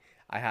 excuse me.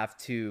 I have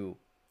to,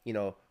 you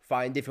know,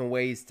 find different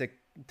ways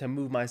to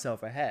move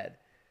myself ahead.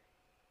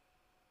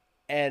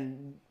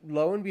 And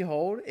lo and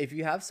behold, if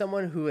you have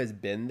someone who has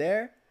been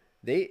there,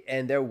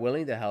 they're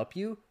willing to help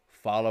you,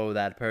 follow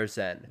that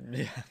person.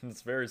 Yeah,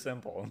 it's very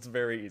simple. It's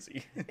very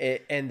easy.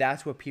 And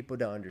that's what people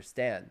don't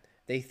understand.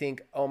 They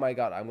think, oh my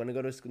God, I'm going to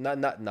go to school,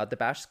 not to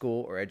bash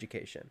school or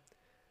education,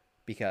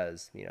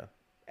 because, you know,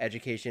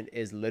 education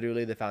is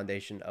literally the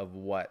foundation of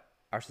what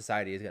our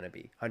society is going to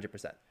be,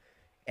 100%.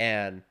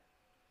 And,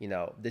 you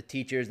know, the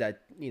teachers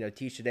that, you know,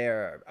 teach today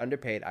are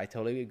underpaid. I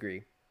totally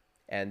agree.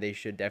 And they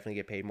should definitely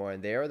get paid more.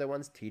 And they are the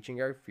ones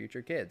teaching our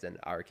future kids and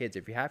our kids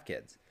if you have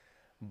kids.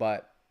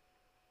 But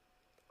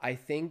I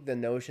think the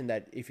notion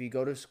that if you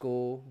go to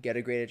school, get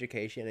a great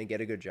education and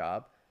get a good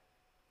job,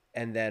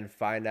 and then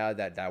find out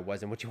that that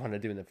wasn't what you want to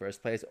do in the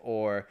first place,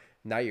 or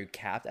now you're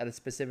capped at a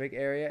specific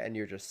area and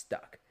you're just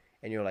stuck.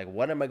 And you're like,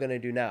 what am I going to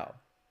do now?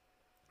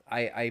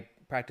 I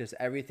practiced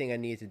everything I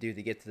needed to do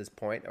to get to this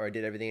point, or I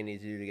did everything I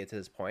needed to do to get to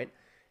this point.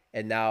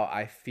 And now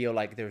I feel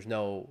like there's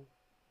no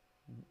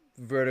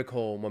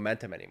vertical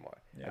momentum anymore.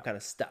 Yeah. I'm kind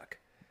of stuck.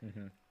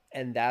 Mm-hmm.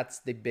 And that's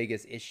the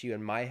biggest issue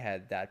in my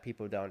head that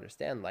people don't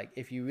understand. Like,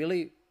 if you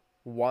really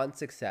want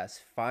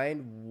success,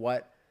 find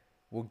what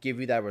will give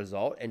you that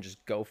result and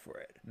just go for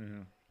it.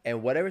 Mm-hmm.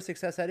 And whatever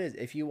success that is,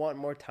 if you want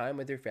more time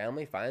with your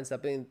family, find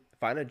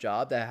a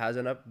job that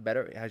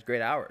has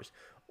great hours,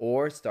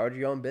 or start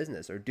your own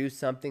business, or do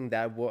something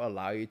that will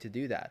allow you to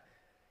do that.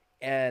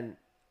 And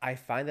I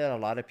find that a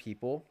lot of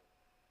people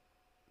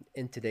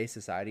in today's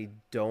society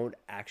don't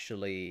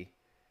actually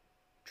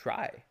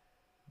try.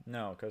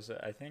 No, because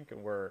I think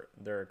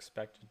they're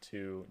expected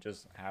to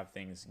just have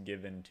things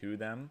given to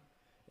them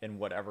in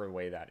whatever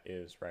way that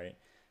is, right?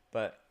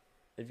 But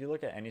if you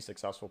look at any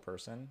successful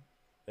person,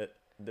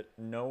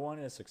 no one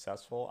is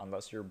successful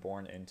unless you're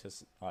born into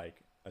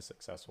like a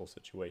successful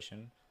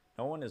situation.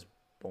 No one is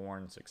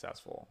born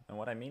successful, and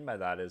what I mean by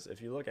that is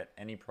if you look at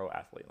any pro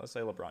athlete, let's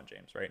say LeBron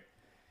James, right?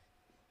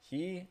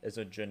 He is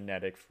a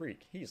genetic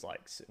freak. He's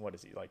like, what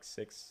is he, like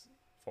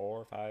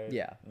 6'4", 5,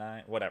 Yeah.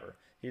 9, whatever.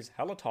 He's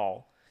hella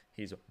tall.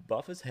 He's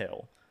buff as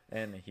hell,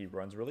 and he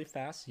runs really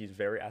fast. He's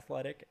very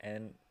athletic,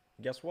 and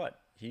guess what?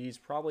 He's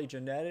probably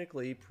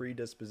genetically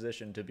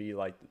predispositioned to be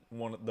like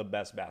one of the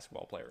best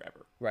basketball player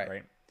ever. Right.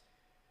 Right.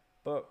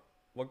 But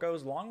what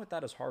goes along with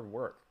that is hard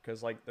work,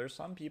 because like there's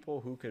some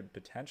people who could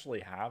potentially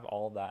have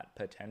all that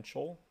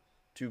potential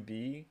to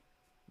be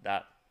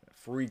that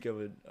freak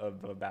of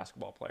a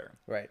basketball player,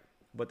 Right.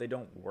 but they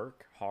don't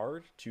work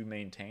hard to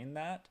maintain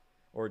that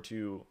or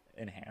to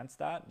enhance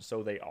that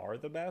so they are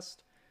the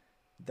best,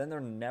 then they're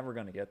never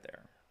going to get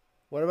there.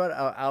 What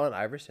about Allen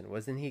Iverson?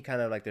 Wasn't he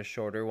kind of like the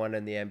shorter one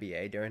in the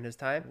NBA during his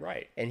time?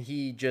 Right. And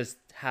he just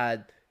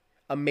had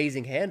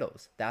amazing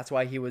handles. That's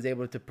why he was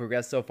able to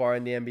progress so far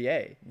in the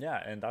NBA.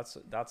 Yeah, and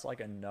that's like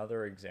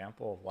another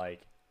example of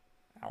like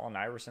Allen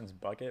Iverson's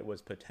bucket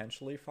was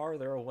potentially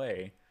farther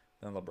away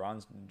than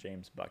LeBron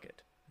James'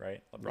 bucket,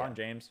 right? LeBron Yeah.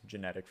 James,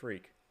 genetic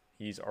freak.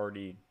 He's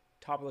already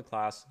top of the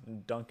class,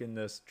 dunking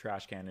this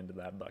trash can into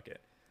that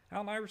bucket.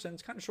 Allen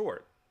Iverson's kind of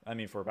short. I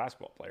mean, for a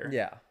basketball player.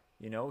 Yeah.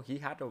 You know, he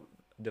had to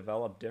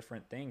develop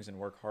different things and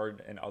work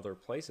hard in other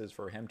places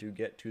for him to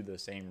get to the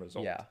same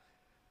result. Yeah.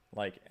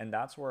 Like, and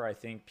that's where I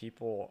think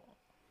people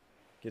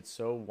get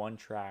so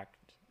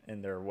one-tracked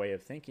in their way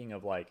of thinking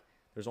of like,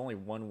 there's only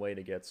one way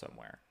to get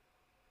somewhere.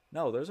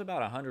 No, there's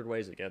about 100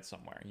 ways to get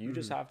somewhere. You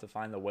just have to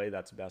find the way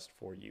that's best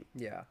for you.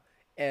 Yeah.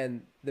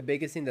 And the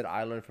biggest thing that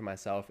I learned for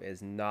myself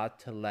is not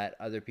to let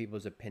other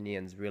people's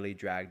opinions really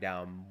drag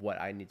down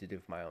what I need to do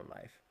for my own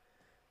life.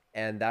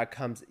 And that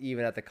comes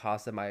even at the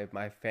cost of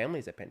my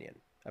family's opinion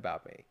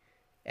about me.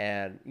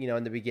 And, you know,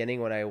 in the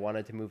beginning when I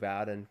wanted to move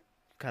out and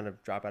kind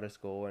of drop out of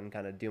school and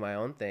kind of do my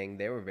own thing,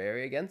 they were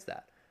very against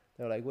that.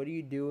 They're like, what are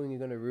you doing? You're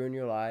going to ruin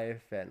your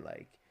life. And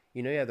like,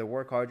 you know, you have to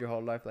work hard your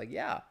whole life. Like,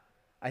 yeah,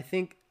 I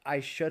think I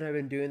should have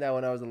been doing that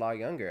when I was a lot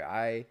younger.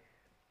 I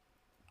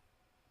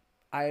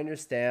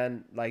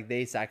understand like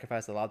they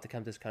sacrificed a lot to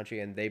come to this country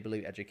and they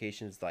believe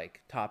education is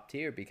like top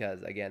tier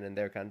because again, in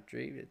their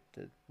country,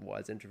 it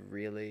wasn't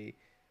really,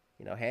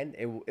 you know,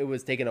 it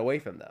was taken away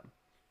from them.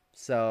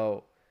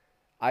 So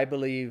I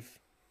believe,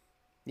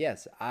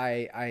 yes,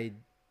 I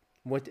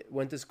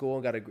went to school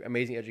and got an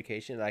amazing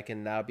education. And I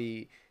can now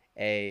be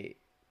a,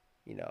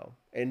 you know,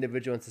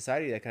 individual in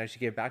society that can actually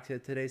give back to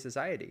today's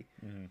society.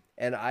 Mm-hmm.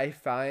 And I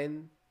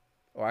found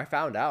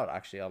out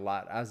actually a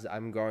lot as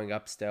I'm growing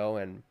up still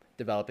and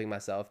developing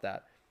myself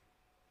that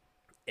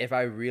if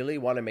I really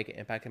want to make an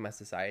impact in my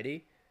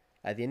society,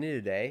 at the end of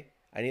the day,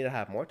 I need to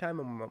have more time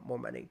and more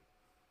money.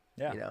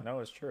 Yeah, You know? no,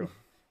 it's true.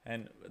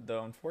 And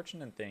the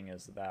unfortunate thing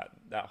is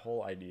that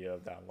whole idea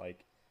of that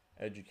like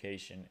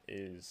education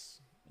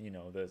is, you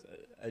know,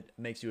 it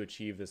makes you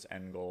achieve this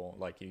end goal,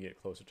 like you get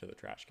closer to the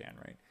trash can,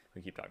 right?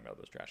 We keep talking about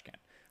this trash can,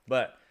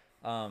 but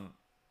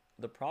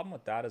the problem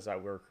with that is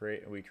that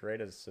we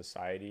create a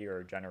society or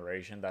a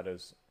generation that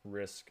is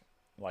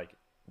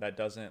that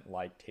doesn't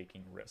like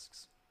taking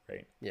risks,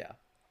 right? Yeah.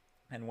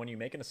 And when you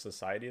make it a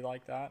society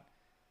like that,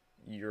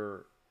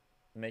 you're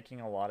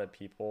making a lot of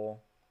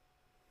people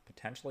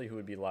potentially who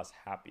would be less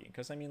happy.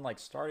 Because I mean, like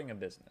starting a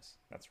business,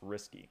 that's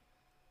risky.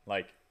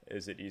 Like,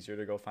 is it easier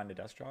to go find a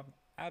desk job?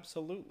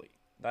 Absolutely.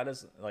 That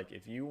is like,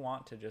 if you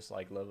want to just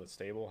like live a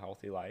stable,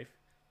 healthy life,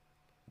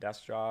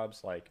 desk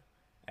jobs, like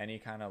any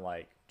kind of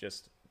like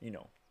just, you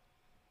know,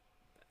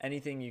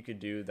 anything you could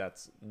do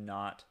that's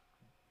not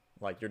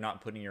like you're not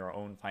putting your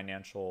own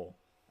financial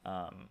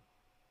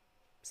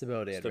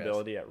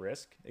Stability at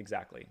risk.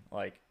 Exactly.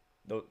 Like,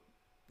 though,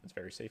 it's a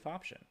very safe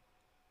option.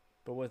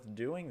 But with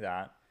doing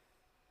that,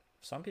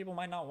 some people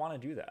might not want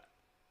to do that,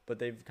 but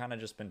they've kind of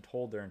just been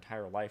told their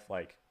entire life,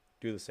 like,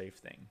 do the safe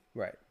thing,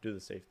 Right. do the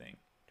safe thing,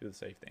 do the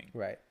safe thing.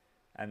 Right.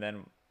 And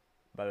then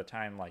by the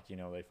time, like, you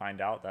know, they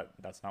find out that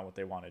that's not what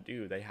they want to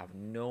do, they have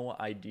no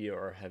idea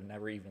or have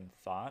never even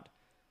thought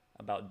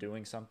about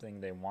doing something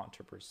they want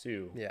to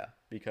pursue. Yeah.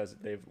 Because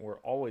they were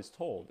always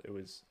told it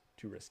was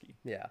too risky.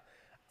 Yeah.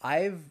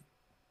 I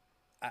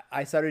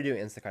started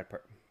doing Instacart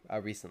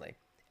recently,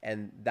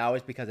 and that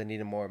was because I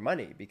needed more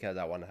money because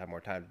I want to have more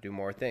time to do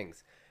more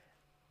things.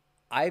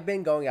 I've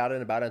been going out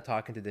and about and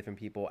talking to different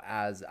people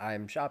as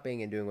I'm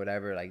shopping and doing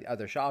whatever, like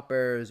other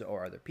shoppers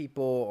or other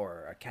people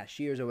or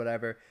cashiers or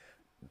whatever.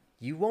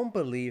 You won't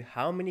believe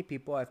how many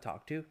people I've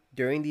talked to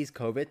during these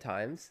COVID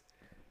times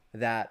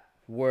that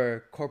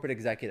were corporate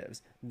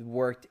executives,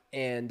 worked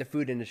in the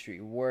food industry,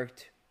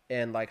 worked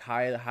in like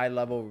high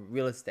level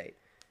real estate.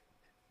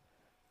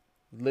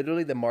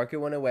 Literally the market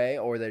went away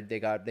or they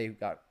got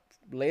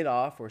laid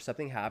off or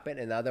something happened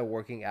and now they're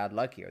working at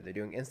Lucky or they're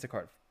doing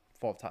Instacart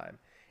full time.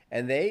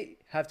 And they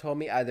have told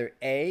me either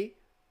A,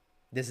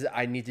 this is,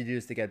 I need to do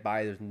this to get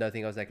by. There's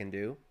nothing else I can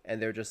do.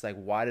 And they're just like,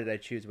 why did I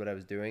choose what I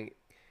was doing?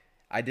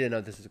 I didn't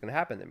know this was going to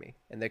happen to me.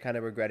 And they're kind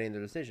of regretting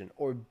their decision.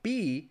 Or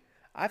B,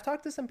 I've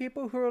talked to some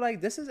people who are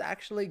like, this is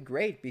actually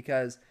great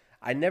because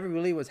I never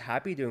really was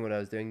happy doing what I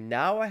was doing.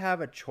 Now I have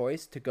a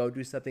choice to go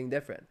do something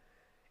different.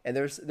 And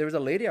there was a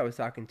lady I was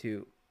talking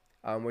to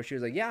where she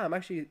was like, yeah,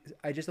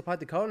 I just applied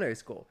to culinary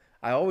school.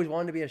 I always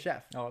wanted to be a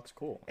chef. Oh, that's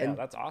cool. And yeah,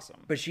 that's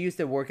awesome. But she used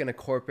to work in a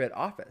corporate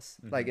office,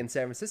 like in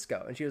San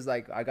Francisco. And she was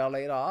like, I got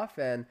laid off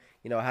and,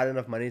 I had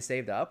enough money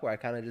saved up where I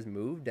kind of just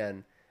moved.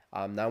 And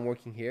now I'm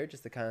working here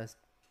just to kind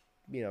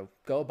of,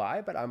 go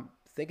by. But I'm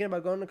thinking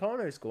about going to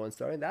culinary school and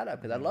starting that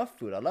up because I love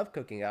food. I love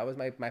cooking. That was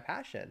my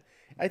passion.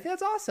 I think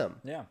that's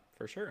awesome. Yeah,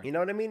 for sure. You know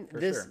what I mean?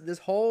 This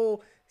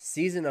whole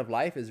season of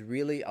life is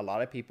really, a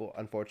lot of people,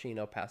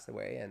 unfortunately, passed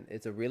away. And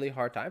it's a really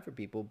hard time for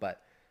people.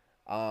 But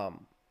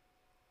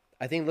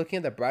I think looking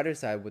at the brighter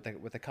side with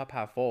the cup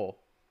half full,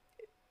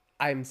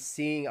 I'm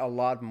seeing a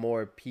lot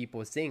more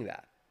people seeing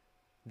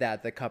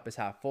that the cup is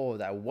half full,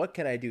 that what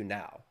can I do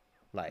now?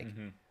 Like,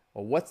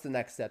 or what's the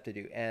next step to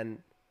do?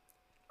 And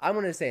I'm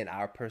going to say in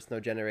our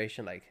personal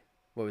generation, like,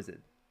 what was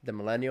it? The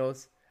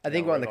millennials? I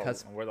think we're on the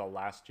cusp. We're the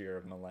last year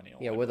of millennial.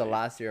 Yeah, we're the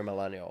last year of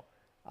millennial.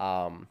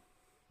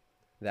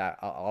 That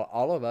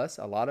all of us,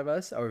 a lot of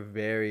us are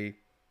very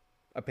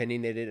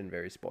opinionated and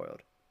very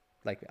spoiled.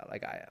 Like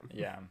I am.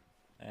 Yeah.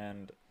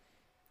 And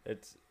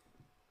it's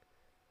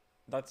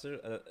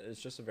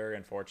just a very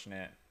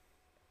unfortunate.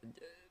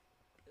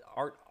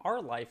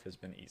 Our life has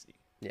been easy.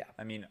 Yeah.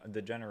 I mean,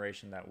 the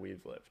generation that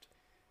we've lived,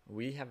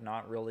 we have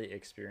not really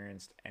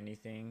experienced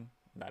anything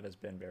that has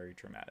been very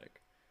traumatic.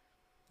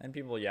 And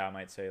people,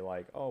 might say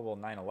like, oh, well,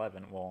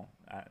 9/11. Well,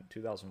 at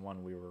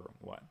 2001, we were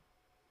what?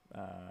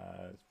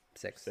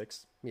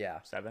 Six? Yeah.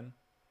 7?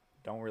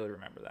 Don't really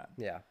remember that.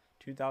 Yeah.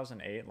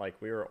 2008, like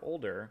we were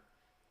older.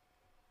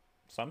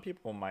 Some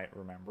people might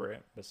remember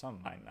it, but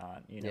some might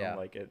not.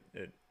 Like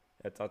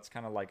that's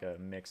kind of like a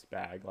mixed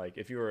bag. Like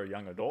if you were a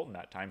young adult in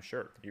that time,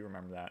 sure, you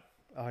remember that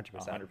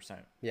 100%. 100%.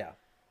 Yeah.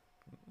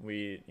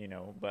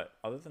 But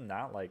other than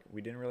that, like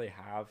we didn't really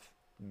have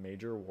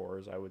major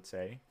wars, I would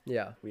say.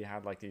 Yeah. We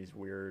had like these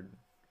weird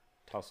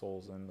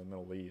tussles in the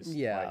Middle East.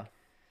 Yeah. Like,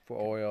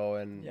 for oil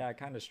and. Yeah,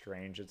 kind of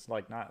strange. It's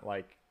like not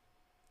like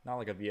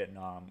a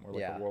Vietnam or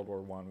like a World War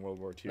I, World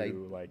War II,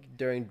 like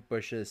during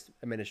Bush's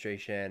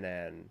administration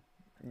and.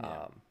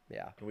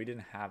 We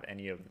didn't have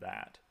any of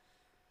that.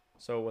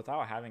 So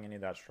without having any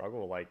of that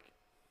struggle, like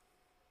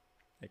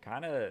it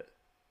kind of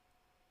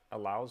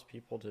allows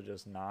people to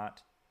just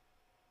not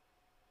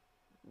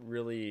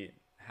really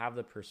have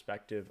the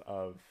perspective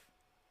of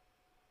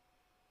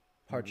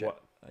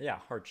hardship.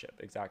 Hardship,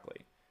 exactly.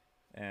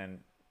 And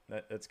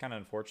it's kind of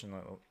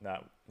unfortunate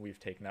that we've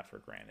taken that for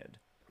granted.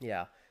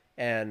 Yeah.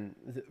 And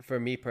for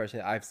me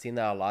personally, I've seen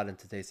that a lot in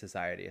today's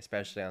society,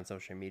 especially on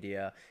social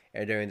media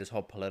and during this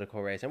whole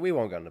political race. And we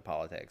won't go into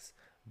politics,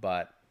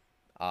 but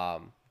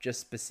just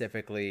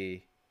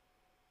specifically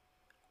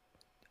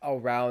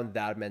around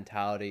that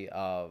mentality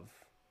of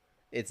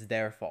it's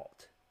their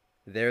fault.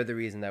 They're the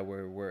reason that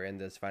we're in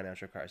this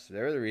financial crisis.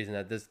 They're the reason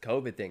that this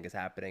COVID thing is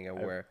happening,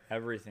 and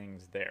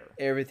everything's there.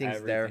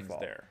 Everything's their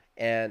fault. There.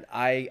 And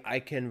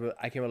I can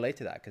relate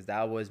to that because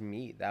that was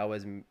me.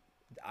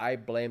 I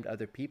blamed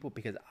other people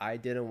because I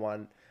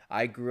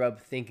grew up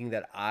thinking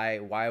that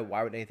why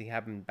would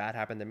anything bad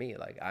happen to me?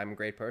 Like, I'm a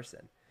great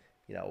person.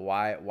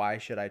 Why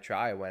should I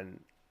try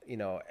when,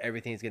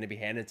 everything's going to be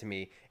handed to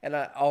me? And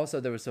also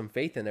there was some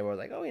faith in there where I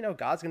was like, oh,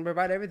 God's going to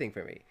provide everything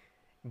for me.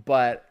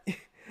 But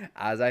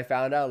as I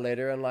found out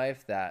later in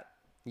life that,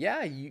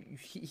 yeah,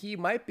 he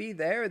might be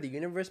there. The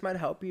universe might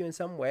help you in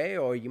some way,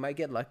 or you might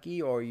get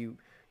lucky, or you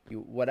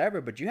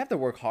whatever, but you have to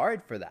work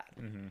hard for that.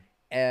 Mm-hmm.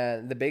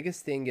 And the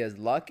biggest thing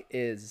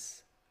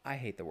is I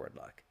hate the word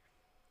luck.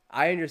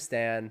 I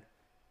understand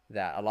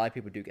that a lot of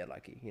people do get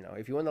lucky.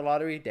 If you win the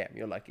lottery, damn,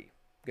 you're lucky.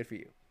 Good for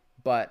you.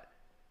 But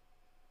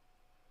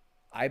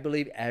I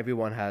believe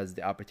everyone has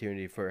the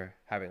opportunity for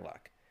having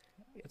luck.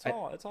 It's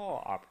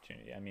all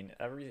opportunity. I mean,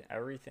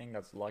 everything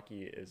that's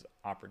lucky is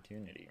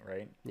opportunity,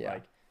 right? Yeah.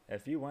 Like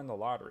if you win the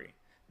lottery,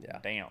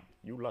 damn,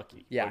 you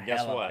lucky. Yeah. But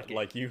guess what? Lucky.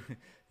 Like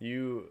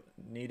you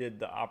needed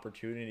the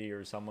opportunity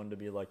or someone to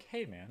be like,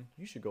 hey man,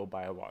 you should go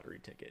buy a lottery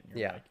ticket. And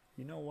you're like,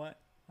 you know what?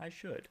 I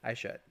should.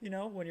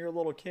 When you're a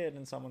little kid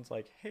and someone's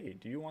like, hey,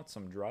 do you want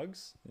some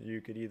drugs?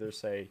 You could either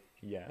say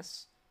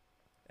yes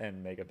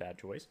and make a bad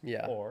choice,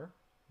 or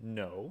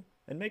no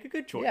and make a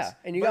good choice. Yeah,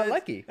 and you got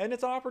lucky. And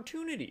it's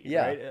opportunity,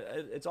 right?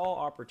 It's all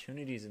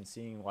opportunities and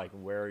seeing like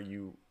where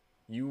you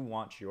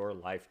want your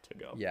life to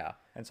go. Yeah.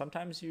 And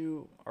sometimes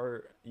you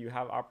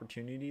have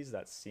opportunities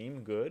that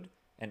seem good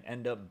and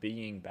end up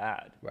being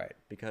bad. Right.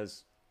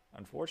 Because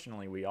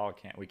unfortunately we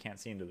can't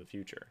see into the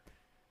future.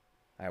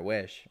 I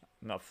wish.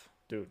 Enough.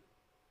 Dude.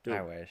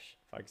 I wish.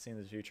 If I could see in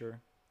the future,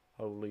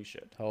 holy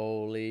shit.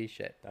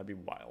 That'd be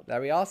wild.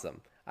 That'd be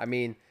awesome. I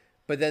mean,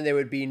 but then there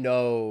would be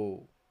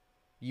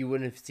you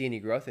wouldn't see any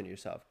growth in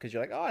yourself because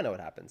you're like, oh, I know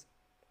what happens.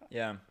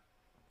 Yeah.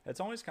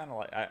 It's always kind of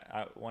like,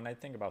 when I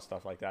think about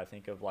stuff like that, I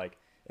think of like,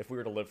 if we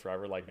were to live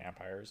forever like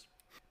vampires,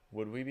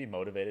 would we be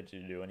motivated to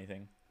do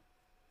anything?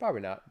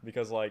 Probably not.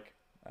 Because like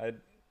I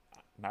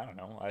don't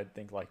know. I'd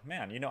think like,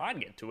 man, I'd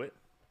get to it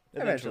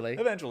Eventually.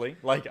 Eventually,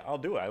 like I'll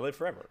do it. I live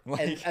forever.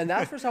 Like, And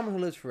that's for someone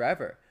who lives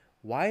forever.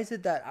 Why is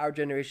it that our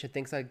generation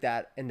thinks like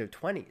that in their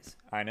 20s?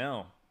 I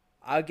know.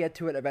 I'll get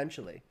to it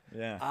eventually.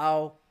 Yeah.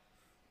 I'll,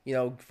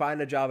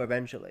 find a job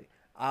eventually.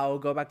 I'll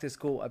go back to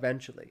school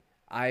eventually.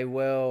 I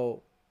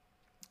will,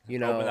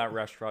 open that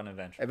restaurant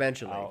eventually.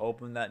 Eventually. I'll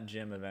open that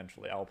gym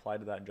eventually. I'll apply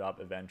to that job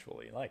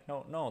eventually. Like,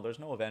 no, there's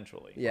no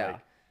eventually. Yeah. Like,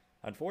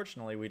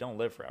 unfortunately, we don't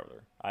live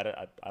forever. I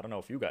don't know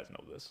if you guys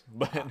know this,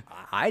 but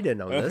I didn't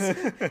know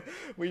this.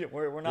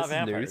 we're not This is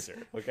vampires news.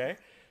 here, okay?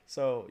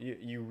 So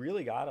you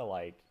really gotta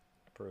like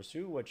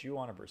pursue what you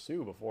want to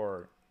pursue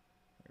before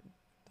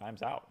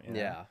time's out.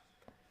 Yeah.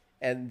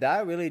 And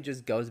that really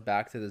just goes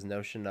back to this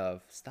notion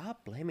of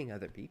stop blaming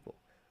other people.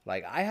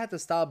 Like, I had to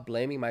stop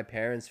blaming my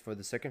parents for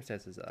the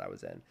circumstances that I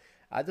was in.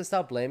 I had to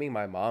stop blaming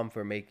my mom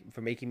for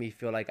making me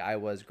feel like I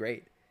was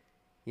great.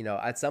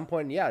 At some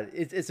point, yeah,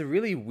 it's a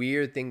really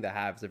weird thing to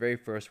have. It's a very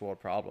first world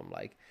problem.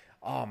 Like,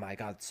 oh my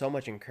God, so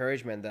much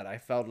encouragement that I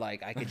felt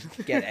like I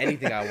could get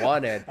anything I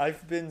wanted.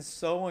 I've been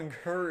so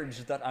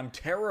encouraged that I'm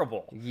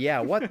terrible. Yeah,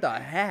 what the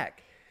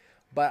heck?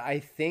 But I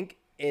think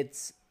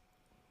it's,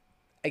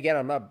 again,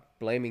 I'm not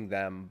blaming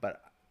them,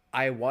 but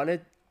I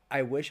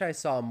wish I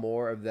saw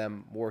more of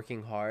them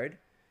working hard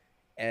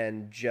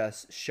and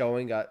just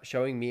showing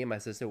me and my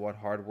sister what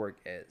hard work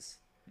is.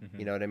 Mm-hmm.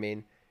 You know what I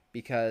mean?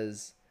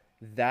 Because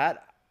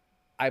that,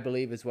 I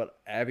believe, is what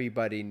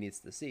everybody needs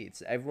to see.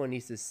 Everyone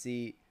needs to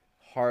see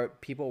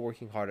people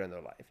working hard in their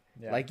life.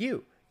 Yeah. Like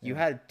you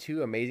had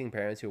two amazing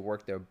parents who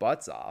worked their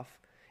butts off,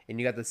 and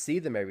you got to see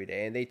them every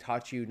day, and they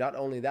taught you not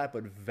only that,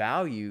 but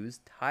values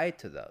tied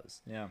to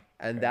those. Yeah.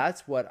 And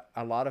that's what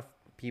a lot of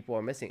people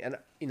are missing. And,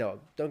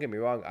 don't get me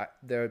wrong.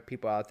 There are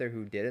people out there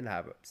who didn't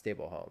have a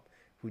stable home,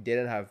 who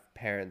didn't have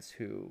parents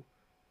who,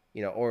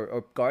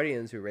 or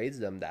guardians who raised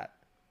them that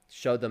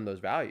showed them those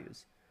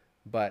values.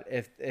 But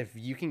if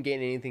you can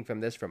gain anything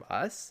from this from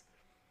us,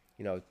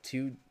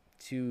 two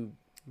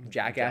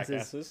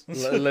jackasses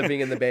living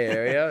in the Bay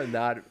Area and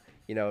not,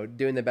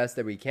 doing the best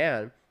that we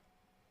can,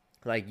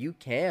 like, you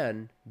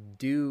can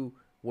do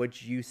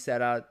what you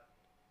set out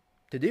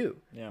to do.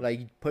 Yeah.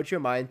 Like, put your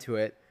mind to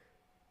it.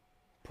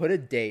 Put a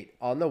date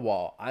on the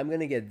wall. I'm going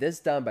to get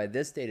this done by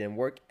this date and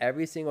work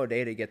every single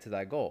day to get to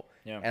that goal.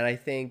 Yeah. And I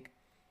think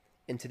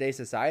in today's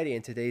society,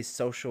 in today's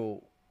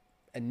social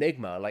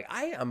enigma, like,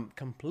 I am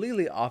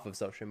completely off of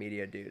social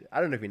media, dude.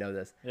 I don't know if you know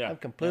this. Yeah. I'm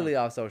completely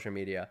off social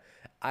media.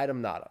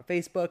 I'm not on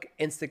Facebook,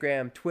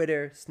 Instagram,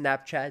 Twitter,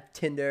 Snapchat,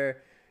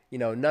 Tinder,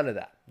 none of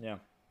that. Yeah.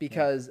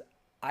 Because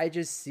I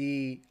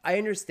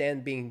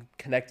understand being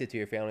connected to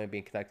your family and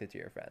being connected to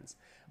your friends,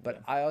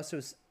 but I also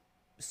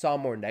saw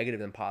more negative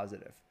than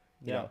positive.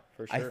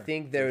 For I sure.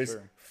 think there's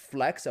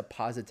flecks of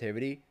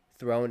positivity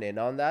thrown in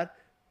on that,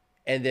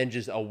 and then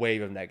just a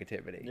wave of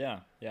negativity.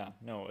 Yeah.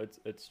 No,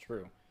 it's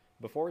true.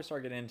 Before we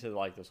start getting into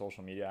like the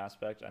social media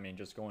aspect, I mean,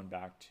 just going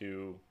back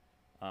to,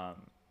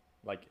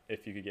 like,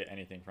 if you could get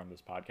anything from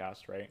this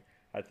podcast, right?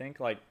 I think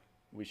like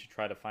we should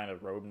try to find a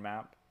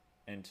roadmap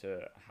into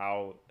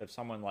how, if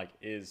someone like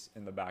is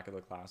in the back of the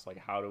class, like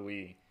how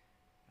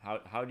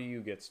do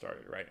you get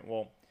started, right?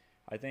 Well,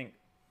 I think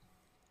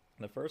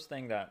the first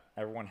thing that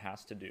everyone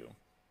has to do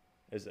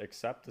is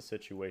accept the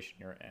situation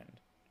you're in.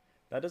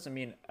 That doesn't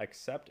mean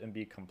accept and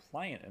be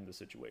compliant in the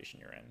situation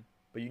you're in,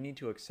 but you need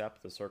to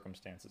accept the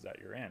circumstances that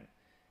you're in.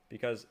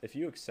 Because if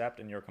you accept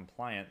and you're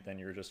compliant, then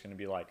you're just going to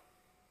be like,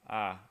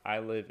 I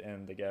live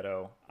in the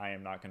ghetto. I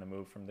am not going to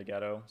move from the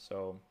ghetto,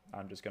 so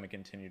I'm just going to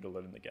continue to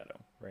live in the ghetto,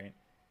 right?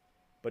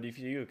 But if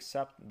you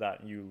accept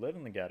that you live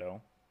in the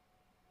ghetto,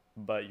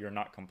 but you're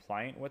not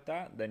compliant with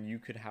that, then you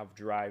could have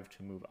drive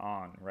to move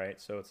on, right?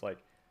 So it's like,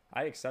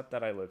 I accept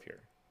that I live here,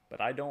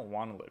 but I don't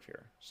want to live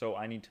here, so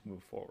I need to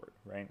move forward,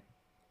 right?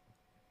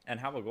 And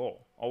have a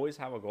goal. Always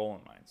have a goal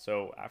in mind.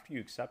 So after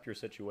you accept your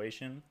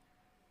situation,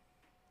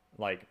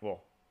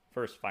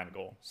 first, find a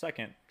goal.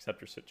 Second,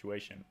 accept your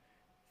situation.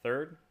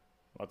 Third,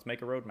 let's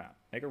make a roadmap.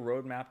 Make a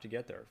roadmap to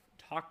get there.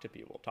 Talk to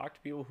people. Talk to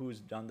people who's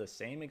done the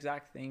same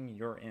exact thing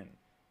you're in.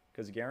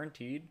 Because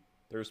guaranteed,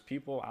 there's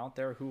people out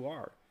there who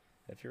are.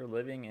 If you're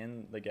living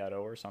in the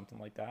ghetto or something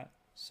like that,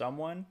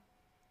 someone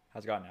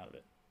has gotten out of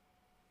it.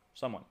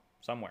 Someone,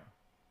 somewhere.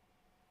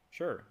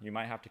 Sure, you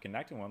might have to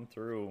connect with them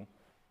through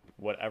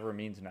whatever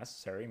means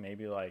necessary.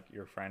 Maybe like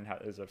your friend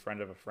is a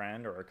friend of a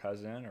friend or a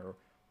cousin or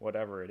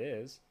whatever it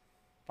is.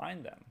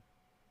 Find them.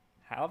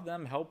 Have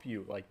them help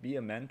you, like be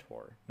a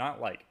mentor. Not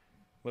like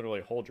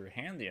literally hold your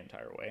hand the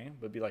entire way,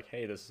 but be like,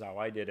 hey, this is how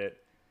I did it.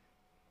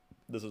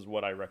 This is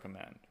what I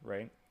recommend,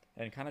 right?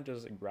 And kind of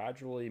just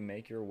gradually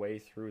make your way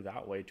through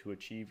that way to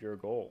achieve your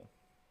goal.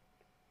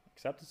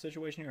 Accept the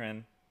situation you're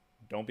in.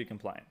 Don't be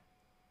compliant.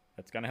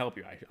 That's going to help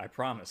you. I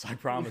promise. I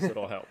promise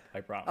it'll help.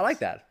 I promise. I like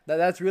that.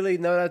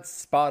 That's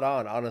spot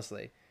on,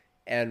 honestly.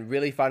 And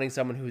really finding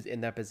someone who's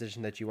in that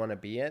position that you want to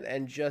be in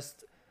and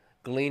just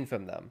glean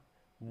from them.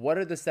 What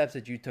are the steps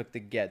that you took to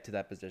get to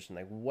that position?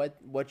 Like,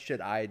 what should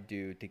I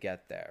do to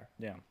get there?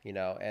 Yeah.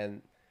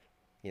 And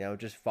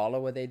just follow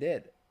what they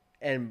did.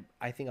 And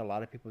I think a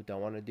lot of people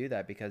don't want to do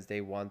that because they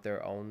want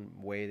their own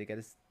way to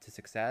get to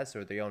success,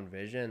 or their own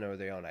vision, or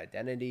their own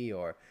identity.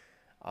 Or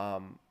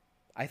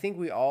I think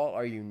we all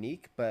are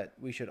unique, but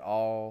we should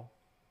all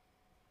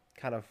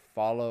kind of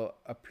follow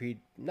a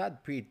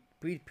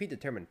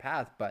predetermined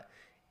path. But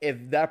if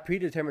that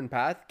predetermined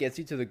path gets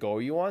you to the goal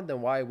you want,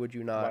 then why would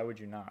you not? Why would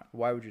you not?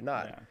 Why would you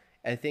not?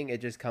 Yeah. I think it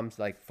just comes,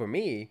 like, for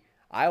me,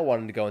 I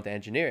wanted to go into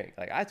engineering.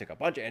 Like, I took a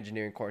bunch of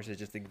engineering courses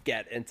just to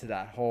get into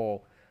that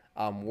whole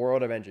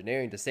world of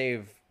engineering to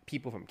save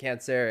people from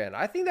cancer. And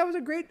I think that was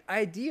a great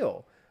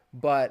ideal.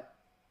 But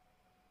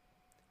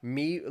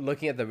me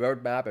looking at the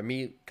roadmap and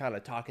me kind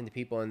of talking to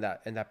people in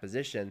that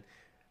position,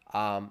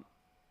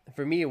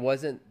 for me, it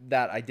wasn't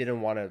that I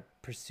didn't want to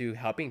pursue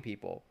helping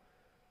people.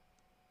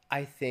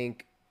 I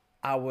think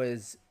I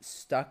was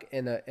stuck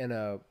in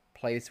a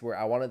place where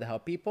I wanted to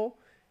help people,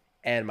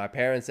 and my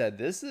parents said,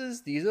 these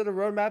are the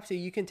roadmaps that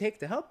you can take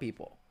to help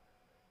people.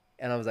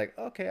 And I was like,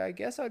 okay, I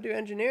guess I'll do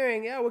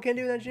engineering. Yeah, what can I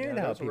do with engineering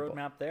to help people? There's a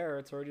roadmap there.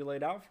 It's already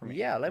laid out for me.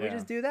 Yeah, let me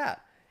just do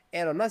that.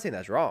 And I'm not saying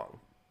that's wrong,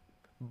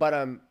 but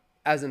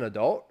as an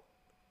adult,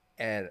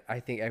 and I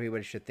think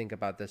everybody should think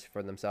about this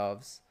for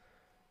themselves,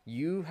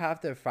 you have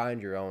to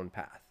find your own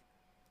path.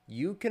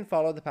 You can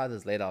follow the path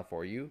that's laid out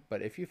for you,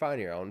 but if you find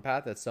your own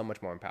path, that's so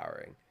much more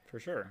empowering. For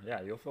sure.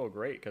 Yeah, you'll feel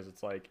great because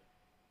it's like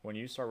when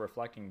you start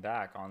reflecting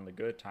back on the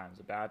good times,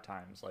 the bad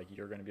times, like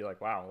you're going to be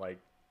like, wow, like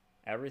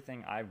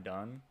everything I've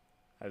done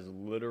has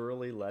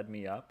literally led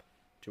me up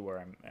to where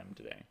I am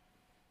today.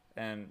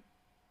 And,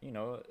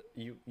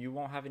 you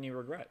won't have any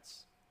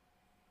regrets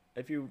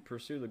if you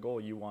pursue the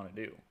goal you want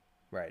to do.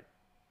 Right.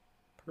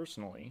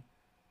 Personally,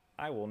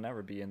 I will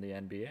never be in the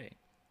NBA.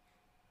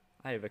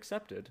 I have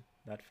accepted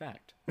that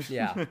fact.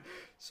 Yeah.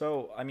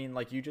 So, I mean,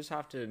 like, you just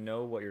have to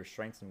know what your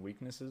strengths and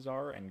weaknesses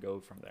are and go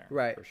from there.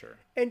 Right. For sure.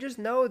 And just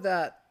know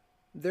that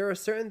there are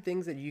certain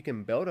things that you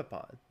can build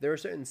upon. There are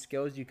certain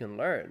skills you can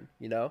learn,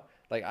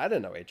 Like, I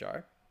didn't know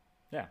HR.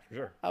 Yeah, for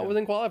sure. I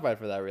wasn't qualified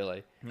for that,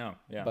 really. No,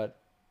 yeah. But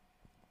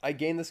I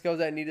gained the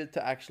skills I needed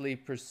to actually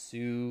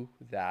pursue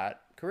that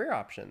career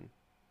option.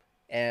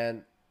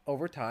 And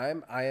over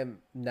time, I am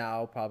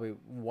now probably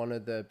one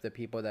of the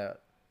people that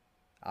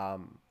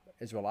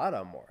is relied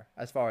on more,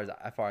 as far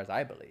as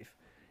I believe.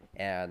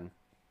 And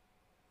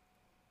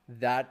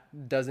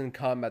that doesn't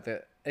come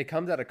it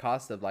comes at a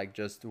cost of, like,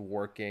 just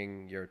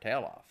working your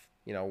tail off,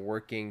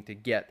 working to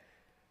get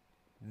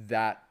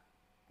that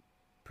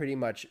pretty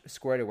much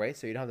squared away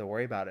so you don't have to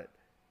worry about it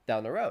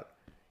down the road.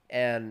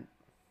 And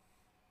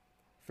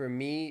for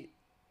me,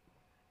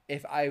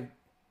 if I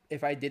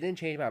didn't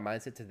change my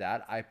mindset to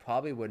that, I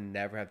probably would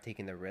never have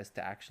taken the risk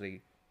to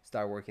actually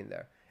start working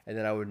there. And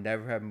then I would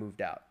never have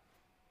moved out.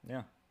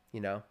 Yeah.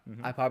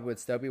 Mm-hmm. I probably would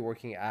still be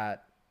working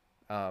at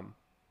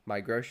my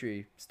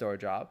grocery store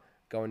job,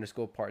 going to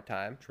school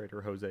part-time.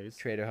 Trader Jose.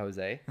 Trader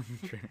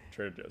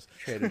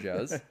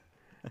Joe's.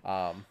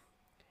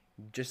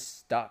 Just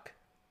stuck.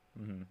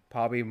 Mm-hmm.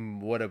 Probably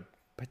would have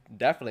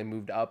definitely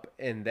moved up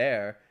in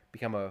there,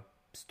 become a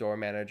store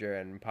manager,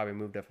 and probably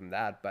moved up from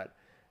that, but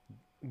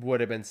would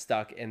have been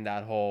stuck in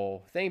that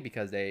whole thing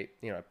because they,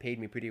 paid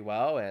me pretty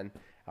well and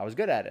I was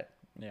good at it.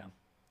 Yeah.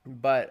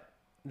 But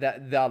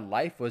that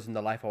life wasn't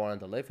the life I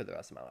wanted to live for the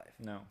rest of my life.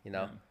 No.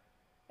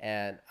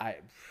 And I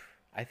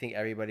think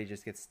everybody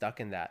just gets stuck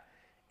in that.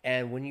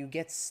 And when you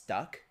get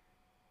stuck,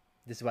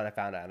 this is what I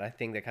found out, and I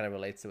think that kind of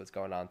relates to what's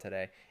going on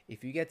today.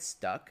 If you get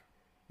stuck,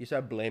 you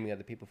start blaming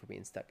other people for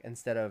being stuck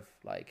instead of,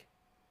 like,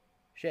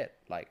 shit,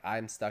 like,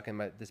 I'm stuck in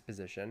this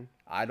position.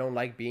 I don't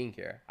like being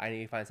here. I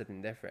need to find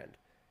something different.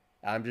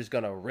 I'm just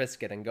going to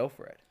risk it and go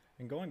for it.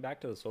 And going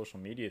back to the social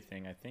media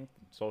thing, I think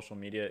social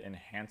media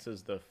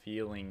enhances the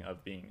feeling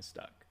of being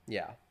stuck.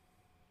 Yeah.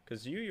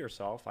 Because you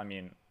yourself, I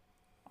mean,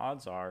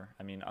 odds are,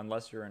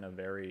 unless you're in a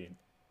very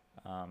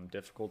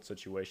difficult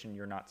situation,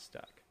 you're not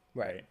stuck.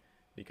 Right.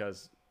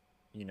 Because,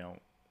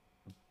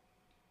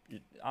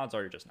 odds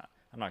are you're just not.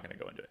 I'm not going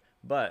to go into it.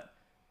 But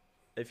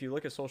if you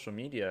look at social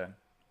media,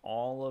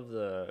 all of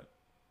the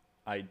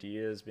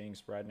ideas being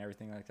spread and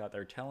everything like that,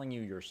 they're telling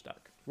you you're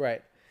stuck.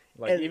 Right.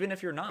 Like, and even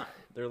if you're not,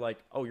 they're like,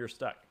 oh, you're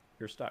stuck.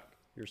 You're stuck.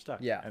 You're stuck.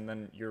 Yeah. And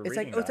then you're It's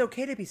reading like, it's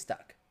okay to be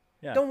stuck.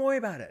 Yeah. Don't worry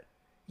about it.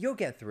 You'll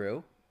get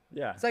through.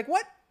 Yeah. It's like,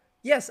 what?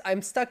 Yes,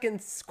 I'm stuck in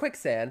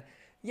quicksand.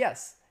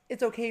 Yes,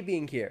 it's okay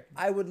being here.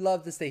 I would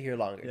love to stay here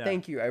longer. Yeah.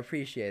 Thank you. I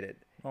appreciate it.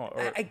 Oh,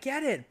 I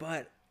get it,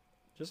 but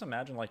just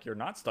imagine, like, you're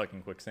not stuck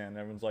in quicksand.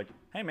 Everyone's like,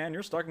 hey, man,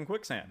 you're stuck in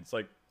quicksand. It's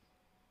like,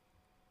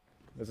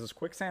 is this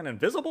quicksand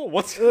invisible?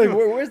 What's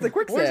where's the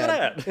quicksand?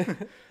 Where's it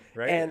at?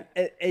 Right. And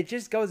it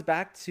just goes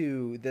back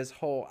to this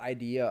whole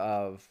idea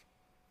of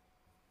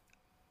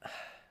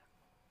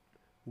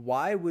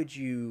why would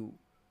you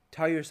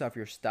tell yourself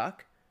you're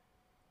stuck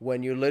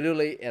when you're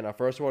literally in a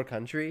first world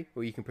country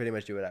where you can pretty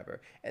much do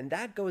whatever? And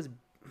that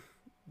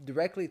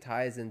directly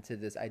ties into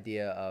this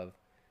idea of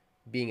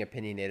being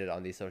opinionated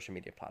on these social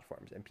media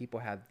platforms. And people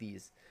have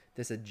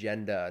this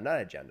agenda, not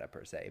agenda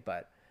per se,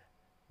 but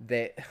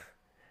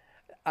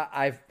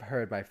I've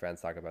heard my friends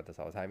talk about this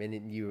all the time,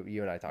 and you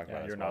and I talk Yeah,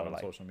 about it you're as well. not on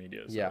Like, social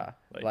media, so yeah,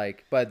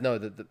 like but no,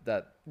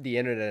 that the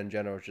internet in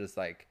general is just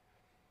like,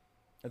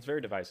 it's very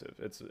divisive.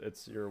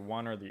 It's you're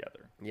one or the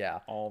other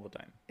yeah, all the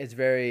time.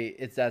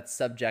 it's that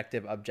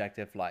subjective,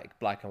 objective, like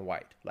black and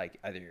white, like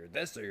either you're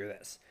this or you're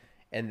this,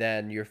 and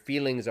then your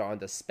feelings are on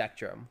the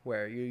spectrum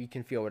where you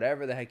can feel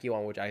whatever the heck you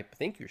want, which I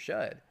think you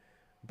should,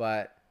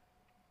 but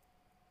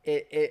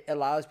it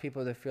allows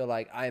people to feel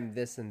like I'm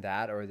this and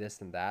that or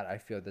this and that. I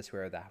feel this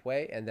way or that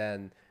way, and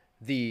then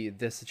the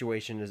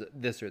situation is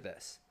this or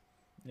this.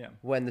 Yeah.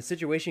 When the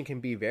situation can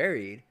be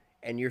varied,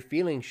 and your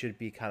feelings should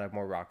be kind of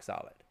more rock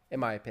solid, in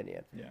my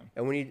opinion. Yeah.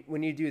 And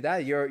when you do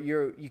that,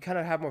 you kind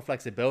of have more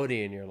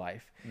flexibility in your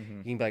life. Mm-hmm.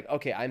 You can be like,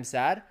 okay, I'm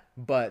sad,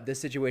 but this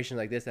situation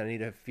like this, I need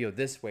to feel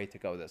this way to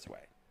go this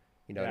way.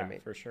 You know what I mean?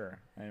 For sure.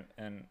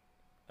 And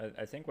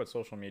I think what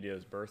social media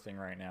is birthing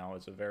right now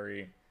is a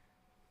very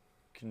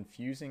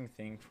confusing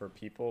thing for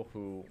people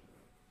who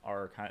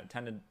are kind of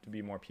tended to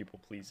be more people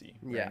pleasy.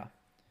 Right? Yeah.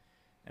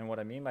 And what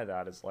I mean by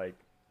that is like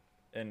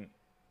in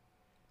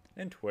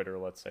Twitter,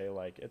 let's say,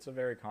 like it's a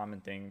very common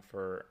thing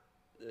for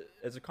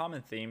it's a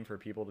common theme for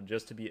people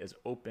to be as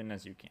open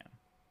as you can.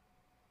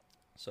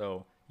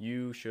 So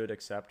you should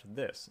accept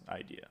this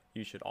idea.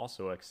 You should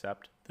also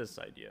accept this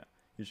idea.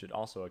 You should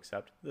also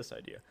accept this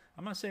idea.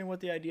 I'm not saying what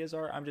the ideas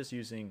are. I'm just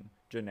using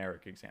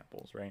generic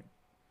examples, right?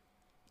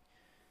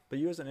 But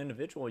you as an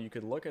individual, you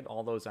could look at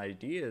all those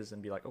ideas and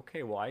be like,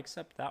 okay, well, I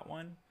accept that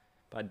one,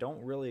 but I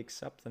don't really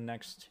accept the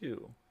next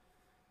two.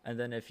 And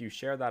then if you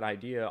share that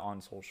idea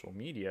on social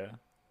media,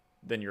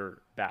 then you're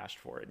bashed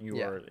for it.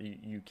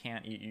 You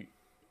can't eat,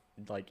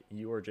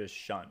 you are just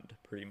shunned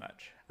pretty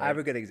much. Right? I have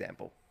a good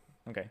example.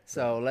 Okay.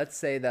 So let's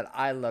say that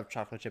I love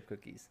chocolate chip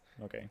cookies.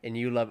 Okay. And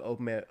you love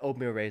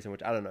oatmeal raisin,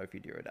 which I don't know if you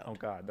do or don't. Oh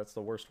God, that's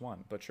the worst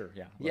one. But sure,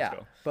 yeah. Yeah,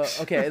 Go. but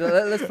okay,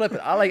 let's flip it.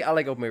 I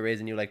like oatmeal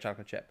raisin. You like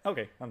chocolate chip.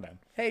 Okay, I'm done.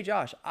 Hey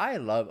Josh, I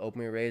love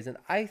oatmeal raisin.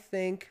 I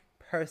think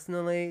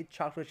personally,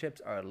 chocolate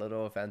chips are a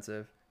little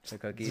offensive to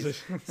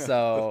cookies.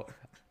 So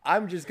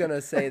I'm just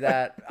gonna say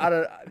that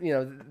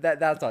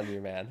that's on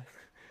you, man.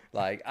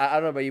 Like I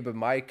don't know about you, but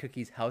my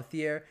cookie's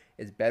healthier.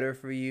 It's better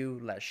for you.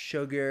 Less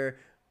sugar,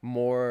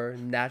 more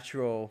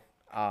natural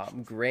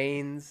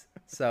grains.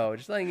 So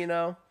just letting you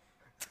know,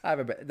 I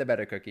have the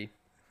better cookie.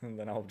 And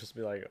then I'll just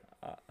be like,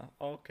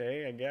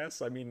 okay, I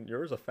guess. I mean,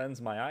 yours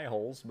offends my eye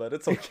holes, but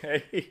it's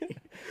okay.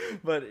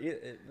 But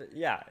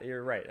yeah,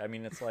 you're right. I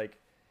mean, it's like,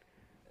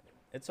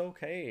 it's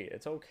okay.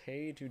 It's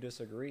okay to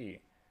disagree.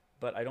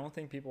 But I don't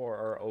think people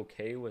are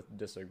okay with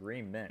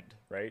disagreement,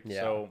 right?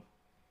 Yeah. So,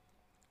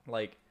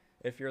 like,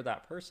 if you're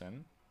that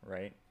person,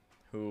 right,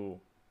 who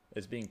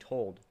is being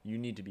told you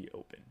need to be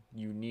open,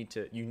 you need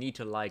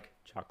to like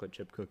chocolate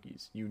chip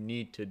cookies, you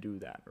need to do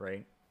that,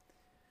 right?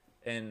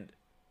 And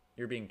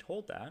you're being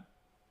told that,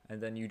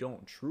 and then you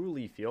don't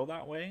truly feel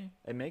that way,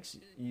 it makes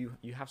you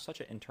have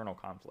such an internal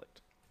conflict.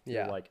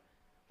 Yeah. You're like,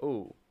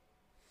 oh,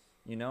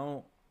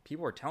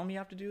 people are telling me I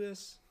have to do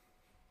this,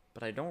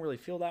 but I don't really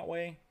feel that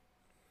way.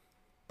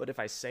 But if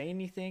I say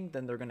anything,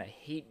 then they're going to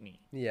hate me.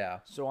 Yeah.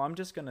 So I'm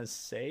just going to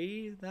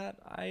say that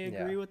I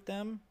agree with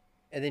them.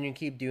 And then you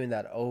keep doing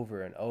that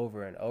over and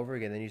over and over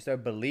again. Then you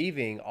start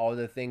believing all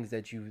the things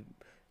that you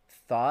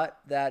thought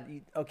that,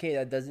 okay,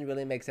 that doesn't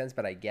really make sense,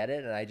 but I get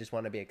it and I just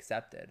want to be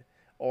accepted.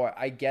 Or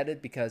I get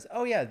it because,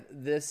 oh yeah,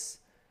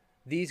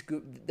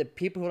 the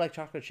people who like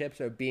chocolate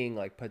chips are being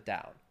like put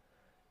down.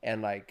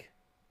 And like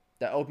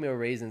the oatmeal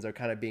raisins are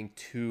kind of being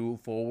too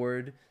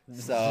forward.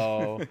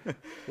 So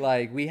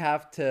like we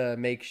have to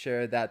make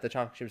sure that the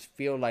chocolate chips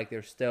feel like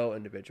they're still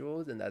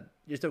individuals and that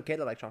it's okay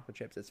to like chocolate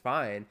chips. It's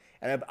fine.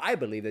 And I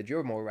believe that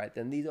you're more right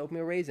than these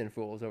oatmeal raisin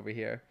fools over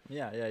here.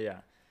 Yeah.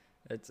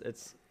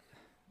 It's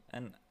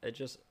and it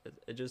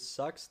just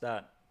sucks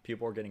that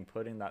people are getting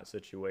put in that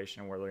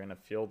situation where they're going to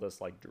feel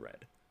this like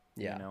dread.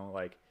 Yeah.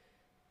 Like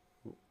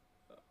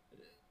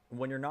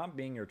when you're not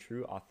being your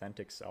true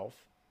authentic self,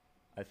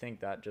 I think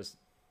that just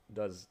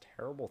does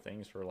terrible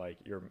things for like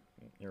your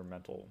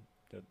mental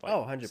like,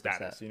 100%.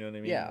 status. You know what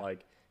I mean? Yeah.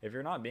 Like if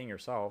you're not being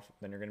yourself,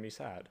 then you're going to be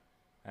sad.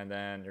 And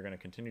then you're going to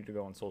continue to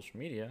go on social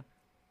media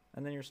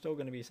and then you're still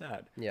going to be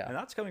sad. Yeah. And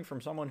that's coming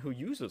from someone who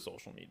uses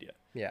social media.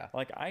 Yeah.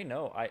 Like I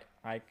know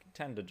I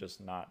tend to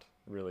just not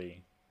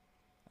really,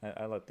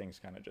 I let things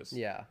kind of just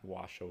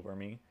wash over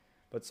me.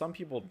 But some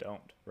people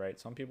don't, right?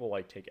 Some people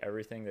like take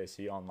everything they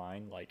see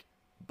online, like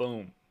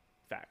boom,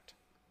 fact,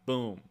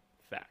 boom,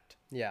 fact.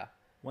 Yeah.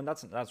 When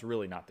that's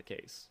really not the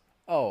case.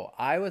 Oh,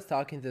 I was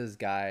talking to this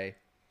guy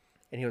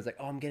and he was like,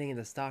 oh, I'm getting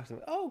into stocks. I'm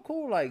like, oh,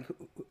 cool. Like,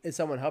 is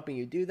someone helping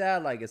you do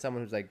that? Like, is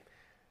someone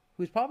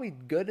who's probably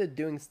good at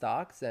doing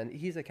stocks? And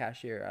he's a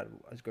cashier at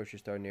a grocery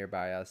store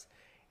nearby us.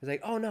 He's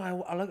like, oh, no,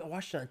 I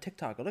watched it on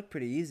TikTok. It looked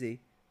pretty easy.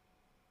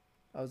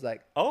 I was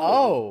like,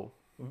 oh.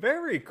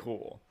 Very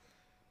cool.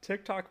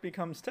 TikTok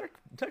becomes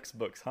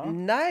textbooks, huh?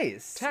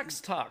 Nice.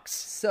 Text talks.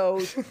 So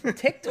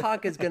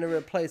TikTok is going to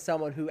replace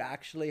someone who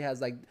actually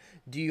has like,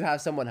 do you have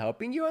someone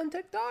helping you on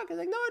TikTok? It's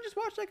like, no, I just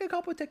watched like a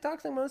couple of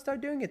TikToks. I'm going to start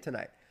doing it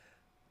tonight.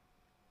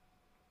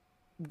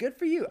 good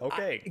for you.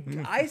 Okay.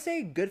 I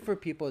say good for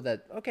people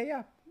that, okay,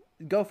 yeah,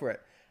 go for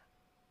it.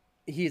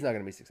 He's not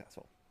going to be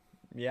successful,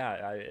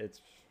 Yeah,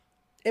 it's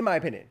in my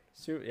opinion.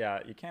 yeah,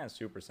 you can't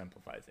super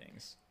simplify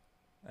things.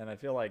 And I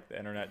feel like the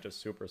internet just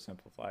super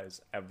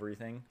simplifies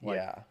everything. Like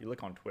Yeah. you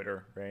look on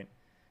Twitter, right?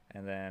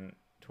 And then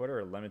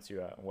Twitter limits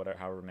you at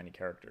however many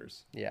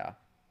characters. Yeah.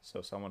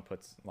 So someone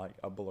puts like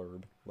a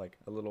blurb, like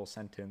a little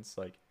sentence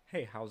like,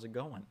 "Hey, how's it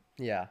going?"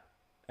 Yeah.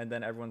 And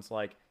then everyone's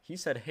like, "He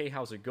said, 'Hey,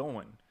 how's it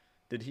going?'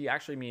 Did he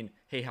actually mean,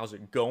 'Hey, how's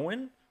it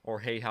going?' or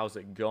 'Hey, how's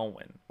it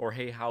going?' or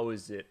 'Hey, how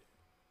is it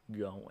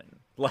going?'"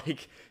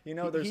 Like,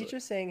 there's He's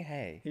just saying,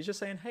 hey. he's just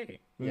saying, "Hey,"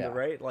 Yeah.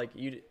 right? Like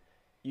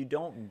you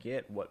don't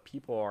get what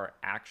people are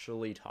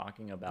actually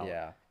talking about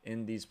Yeah.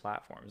 in these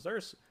platforms.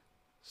 There's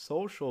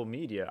social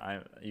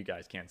media. You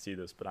guys can't see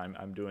this, but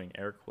I'm doing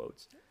air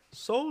quotes.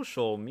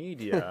 Social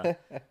media,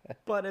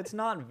 but it's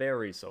not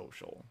very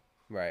social.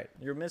 Right.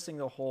 You're missing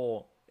the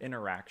whole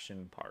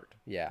interaction part.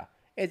 Yeah.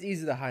 It's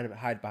easy to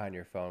hide behind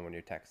your phone when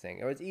you're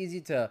texting. Or it's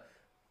easy to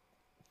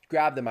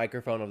grab the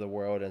microphone of the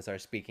world and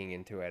start speaking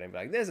into it and be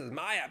like, this is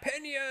my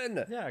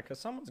opinion. Yeah, because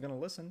someone's gonna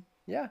listen.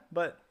 Yeah.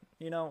 But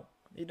you know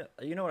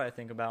what I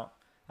think about?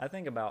 I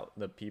think about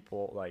the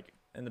people like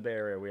in the Bay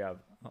Area. We have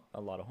a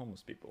lot of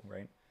homeless people,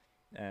 right?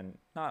 And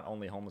not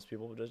only homeless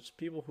people, but just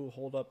people who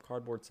hold up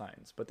cardboard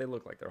signs, but they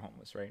look like they're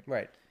homeless, right?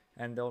 Right.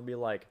 And they'll be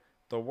like,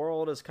 "The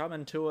world is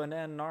coming to an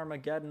end,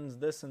 Armageddon's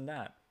this and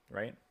that,"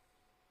 right?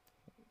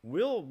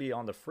 We'll be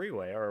on the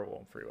freeway,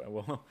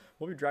 we'll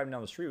be driving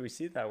down the street. We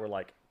see that, we're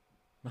like,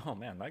 "Oh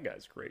man, that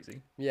guy's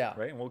crazy," Yeah.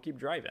 right? And we'll keep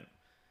driving.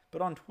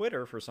 But on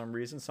Twitter, for some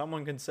reason,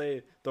 someone can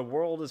say the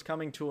world is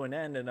coming to an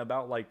end, and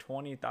about like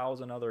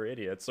 20,000 other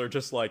idiots are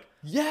just like,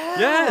 Yeah.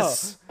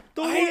 "Yes,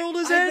 the world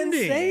is I've ending."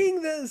 been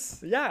saying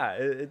this.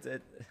 Yeah,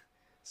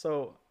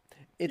 so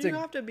It's you a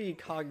have to be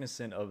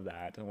cognizant of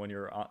that when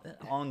you're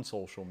on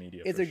social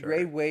media. it's for a sure.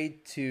 great way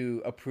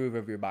to approve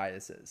of your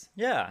biases.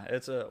 Yeah,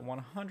 it's a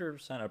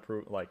 100%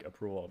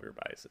 approval of your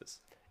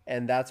biases.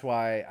 And that's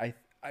why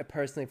I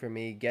personally, for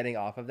me, getting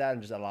off of that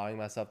and just allowing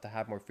myself to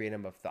have more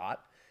freedom of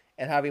thought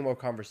and having more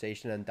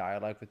conversation and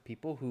dialogue with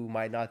people who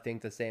might not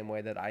think the same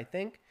way that I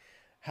think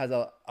has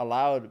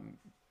allowed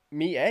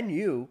me and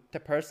you to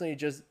personally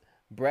just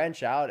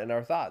branch out in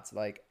our thoughts.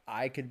 Like,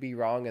 I could be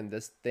wrong in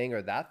this thing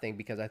or that thing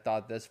because I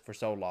thought this for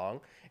so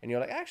long, and you're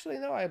like, actually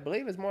no, I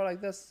believe it's more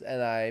like this,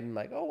 and I'm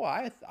like, oh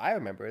well, I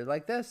remember it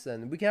like this,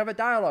 and we can have a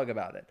dialogue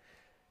about it.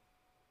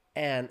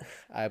 And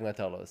I'm going to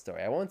tell a little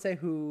story. I won't say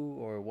who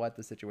or what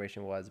the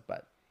situation was,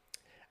 but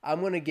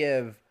I'm going to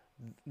give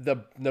the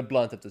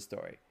blunt of the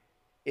story.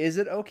 Is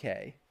it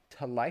okay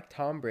to like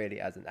Tom Brady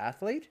as an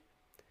athlete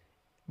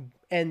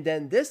and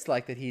then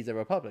dislike that he's a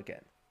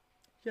Republican?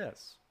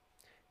 Yes.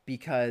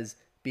 Because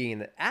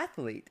being an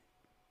athlete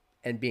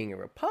and being a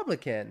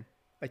Republican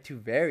are two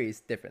very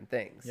different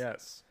things.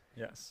 Yes.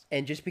 Yes.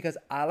 And just because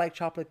I like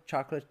chocolate,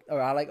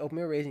 or I like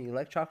oatmeal raisin, you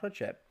like chocolate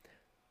chip,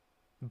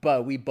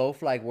 but we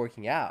both like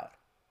working out,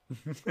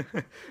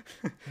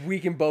 we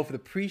can both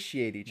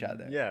appreciate each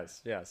other.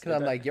 Yes. Yes. Because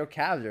I'm like, your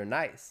calves are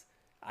nice.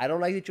 I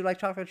don't like that you like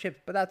chocolate chips,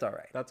 but that's all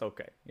right. That's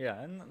okay.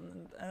 Yeah,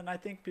 and I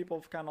think people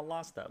have kind of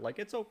lost that. Like,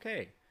 it's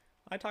okay.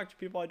 I talk to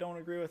people I don't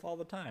agree with all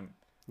the time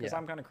because Yeah.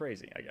 I'm kind of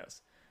crazy, I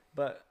guess.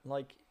 But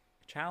like,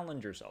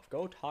 challenge yourself.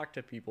 Go talk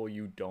to people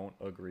you don't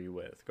agree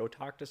with. Go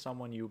talk to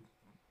someone you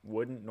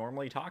wouldn't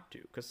normally talk to,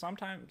 because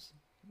sometimes,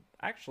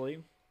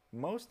 actually,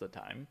 most of the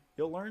time,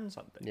 you'll learn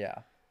something. Yeah.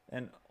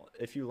 And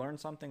if you learn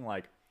something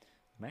like,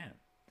 man,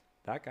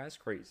 that guy's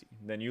crazy,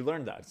 then you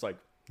learn that. It's like,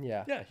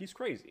 Yeah. yeah, he's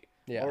crazy.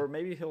 Yeah. Or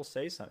maybe he'll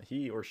say something,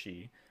 he or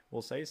she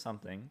will say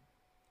something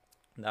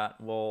that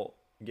will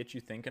get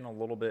you thinking a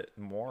little bit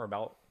more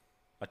about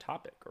a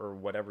topic or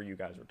whatever you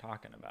guys are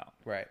talking about.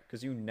 Right.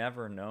 Because you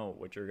never know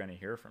what you're going to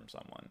hear from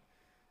someone.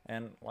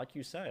 And like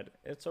you said,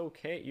 it's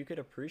okay. You could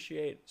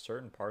appreciate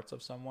certain parts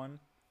of someone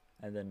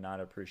and then not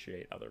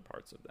appreciate other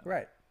parts of them.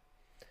 Right.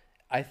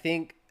 I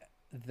think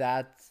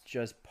that's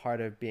just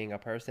part of being a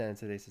person in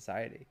today's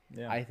society.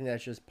 Yeah. I think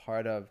that's just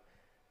part of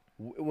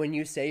when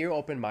you say you're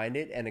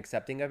open-minded and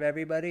accepting of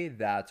everybody,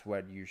 that's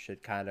what you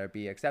should kind of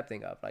be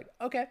accepting of. Like,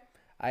 okay,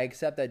 I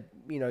accept that,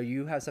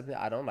 you have something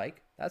I don't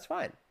like. That's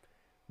fine.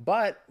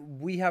 But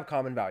we have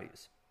common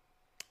values.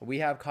 We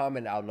have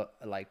common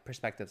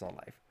perspectives on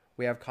life.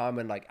 We have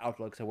common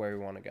outlooks of where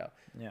we want to go.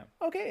 Yeah.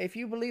 Okay, if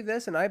you believe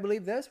this and I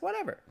believe this,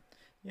 whatever.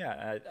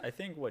 Yeah, I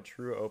think what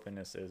true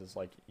openness is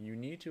like you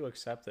need to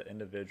accept the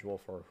individual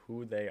for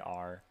who they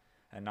are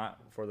and not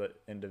for the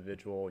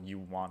individual you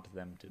want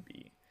them to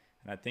be.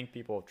 And I think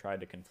people have tried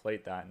to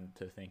conflate that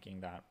into thinking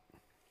that,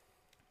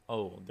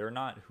 oh, they're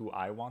not who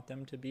I want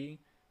them to be,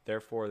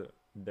 therefore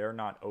they're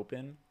not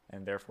open,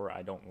 and therefore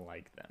I don't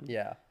like them.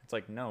 Yeah. It's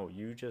like, no,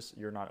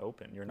 you're not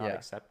open. You're not Yeah.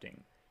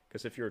 accepting.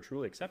 Because if you're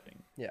truly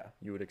accepting, Yeah.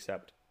 you would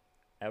accept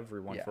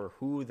everyone Yeah. for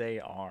who they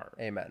are.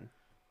 Amen.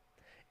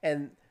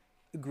 And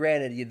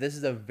granted, this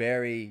is a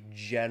very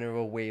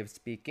general way of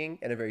speaking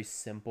and a very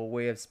simple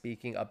way of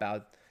speaking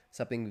about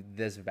something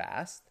this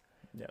vast.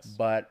 Yes.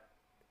 But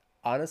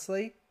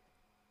honestly,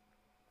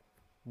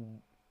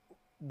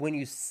 when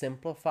you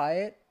simplify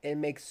it, it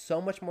makes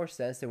so much more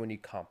sense than when you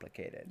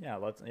complicate it. Yeah,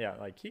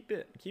 like keep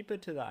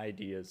it to the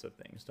ideas of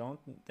things. Don't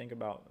think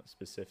about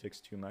specifics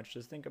too much.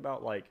 Just think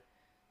about like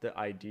the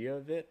idea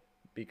of it,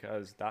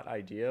 because that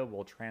idea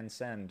will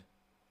transcend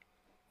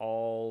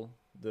all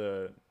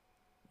the,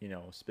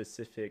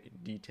 specific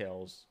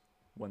details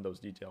when those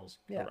details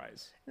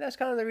arise. And that's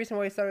kind of the reason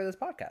why we started this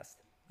podcast.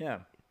 Yeah.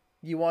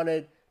 You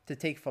wanted to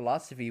take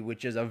philosophy,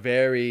 which is a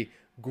very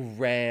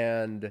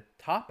grand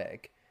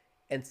topic,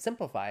 and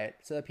simplify it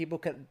so that people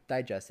can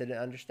digest it and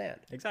understand.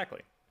 Exactly.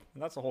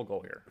 And that's the whole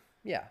goal here.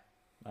 Yeah.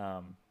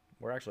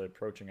 We're actually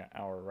approaching an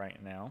hour right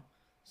now,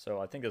 so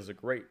I think it's a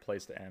great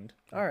place to end.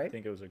 All right. I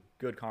think it was a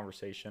good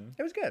conversation.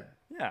 It was good.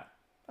 Yeah.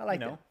 I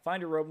like it.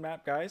 Find your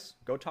roadmap, guys.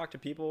 Go talk to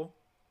people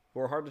who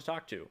are hard to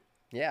talk to.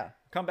 Yeah.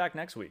 Come back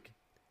next week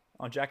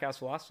on Jackass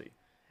Philosophy.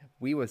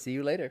 We will see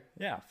you later.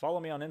 Yeah. Follow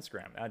me on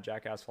Instagram at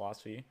Jackass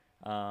Philosophy.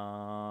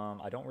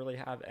 I don't really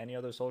have any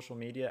other social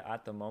media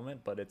at the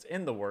moment, but it's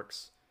in the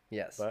works.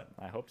 Yes. But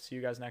I hope to see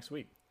you guys next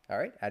week. All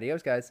right.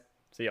 Adios, guys.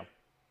 See ya.